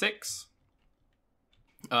finished 6.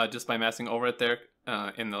 Just by messing over it there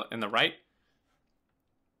in the right.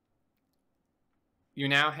 You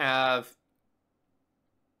now have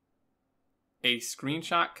a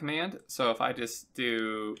screenshot command. So if I just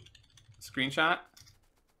do screenshot,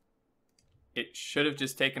 it should have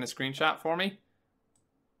just taken a screenshot for me.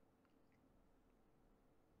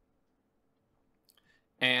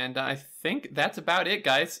 And I think that's about it,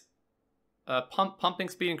 guys. Pumping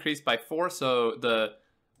speed increased by 4, so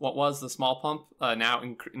what was the small pump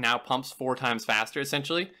now pumps 4 times faster,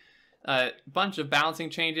 essentially. Bunch of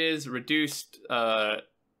balancing changes, reduced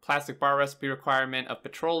plastic bar recipe requirement of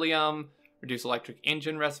petroleum, reduced electric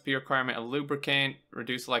engine recipe requirement of lubricant,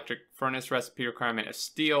 reduced electric furnace recipe requirement of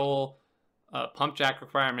steel, pump jack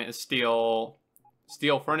requirement of steel,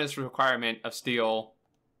 steel furnace requirement of steel,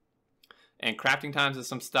 and crafting times of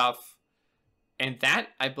some stuff. And that,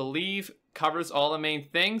 I believe, covers all the main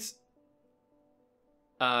things.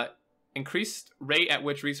 Increased rate at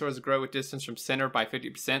which resources grow with distance from center by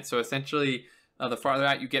 50%. So essentially, The farther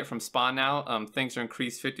out you get from spawn now, things are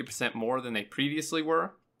increased 50% more than they previously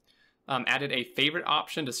were. Added a favorite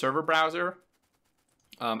option to server browser.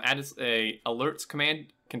 Added a alerts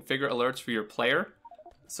command, configure alerts for your player.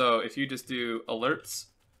 So if you just do alerts,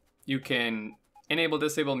 you can enable,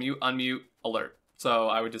 disable, mute, unmute, alert. So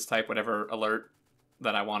I would just type whatever alert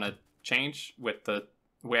that I want to change with the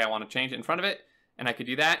way I want to change it in front of it, and I could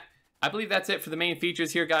do that. I believe that's it for the main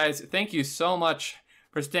features here, guys. Thank you so much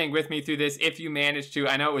for staying with me through this. If you managed to,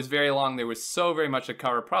 I know it was very long. There was so very much to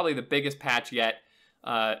cover, probably the biggest patch yet.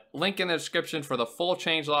 Link in the description for the full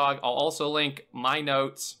changelog. I'll also link my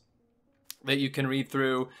notes that you can read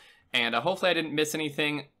through, and hopefully I didn't miss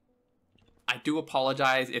anything. I do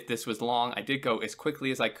apologize if this was long. I did go as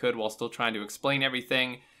quickly as I could while still trying to explain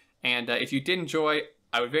everything. And if you did enjoy,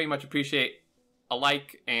 I would very much appreciate a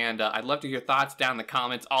like, and I'd love to hear thoughts down in the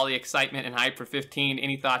comments, all the excitement and hype for 15,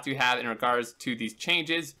 any thoughts you have in regards to these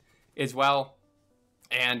changes as well.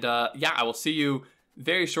 And yeah, I will see you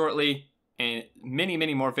very shortly, and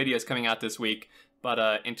many more videos coming out this week. But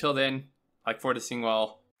until then, I look forward to seeing you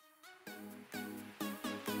all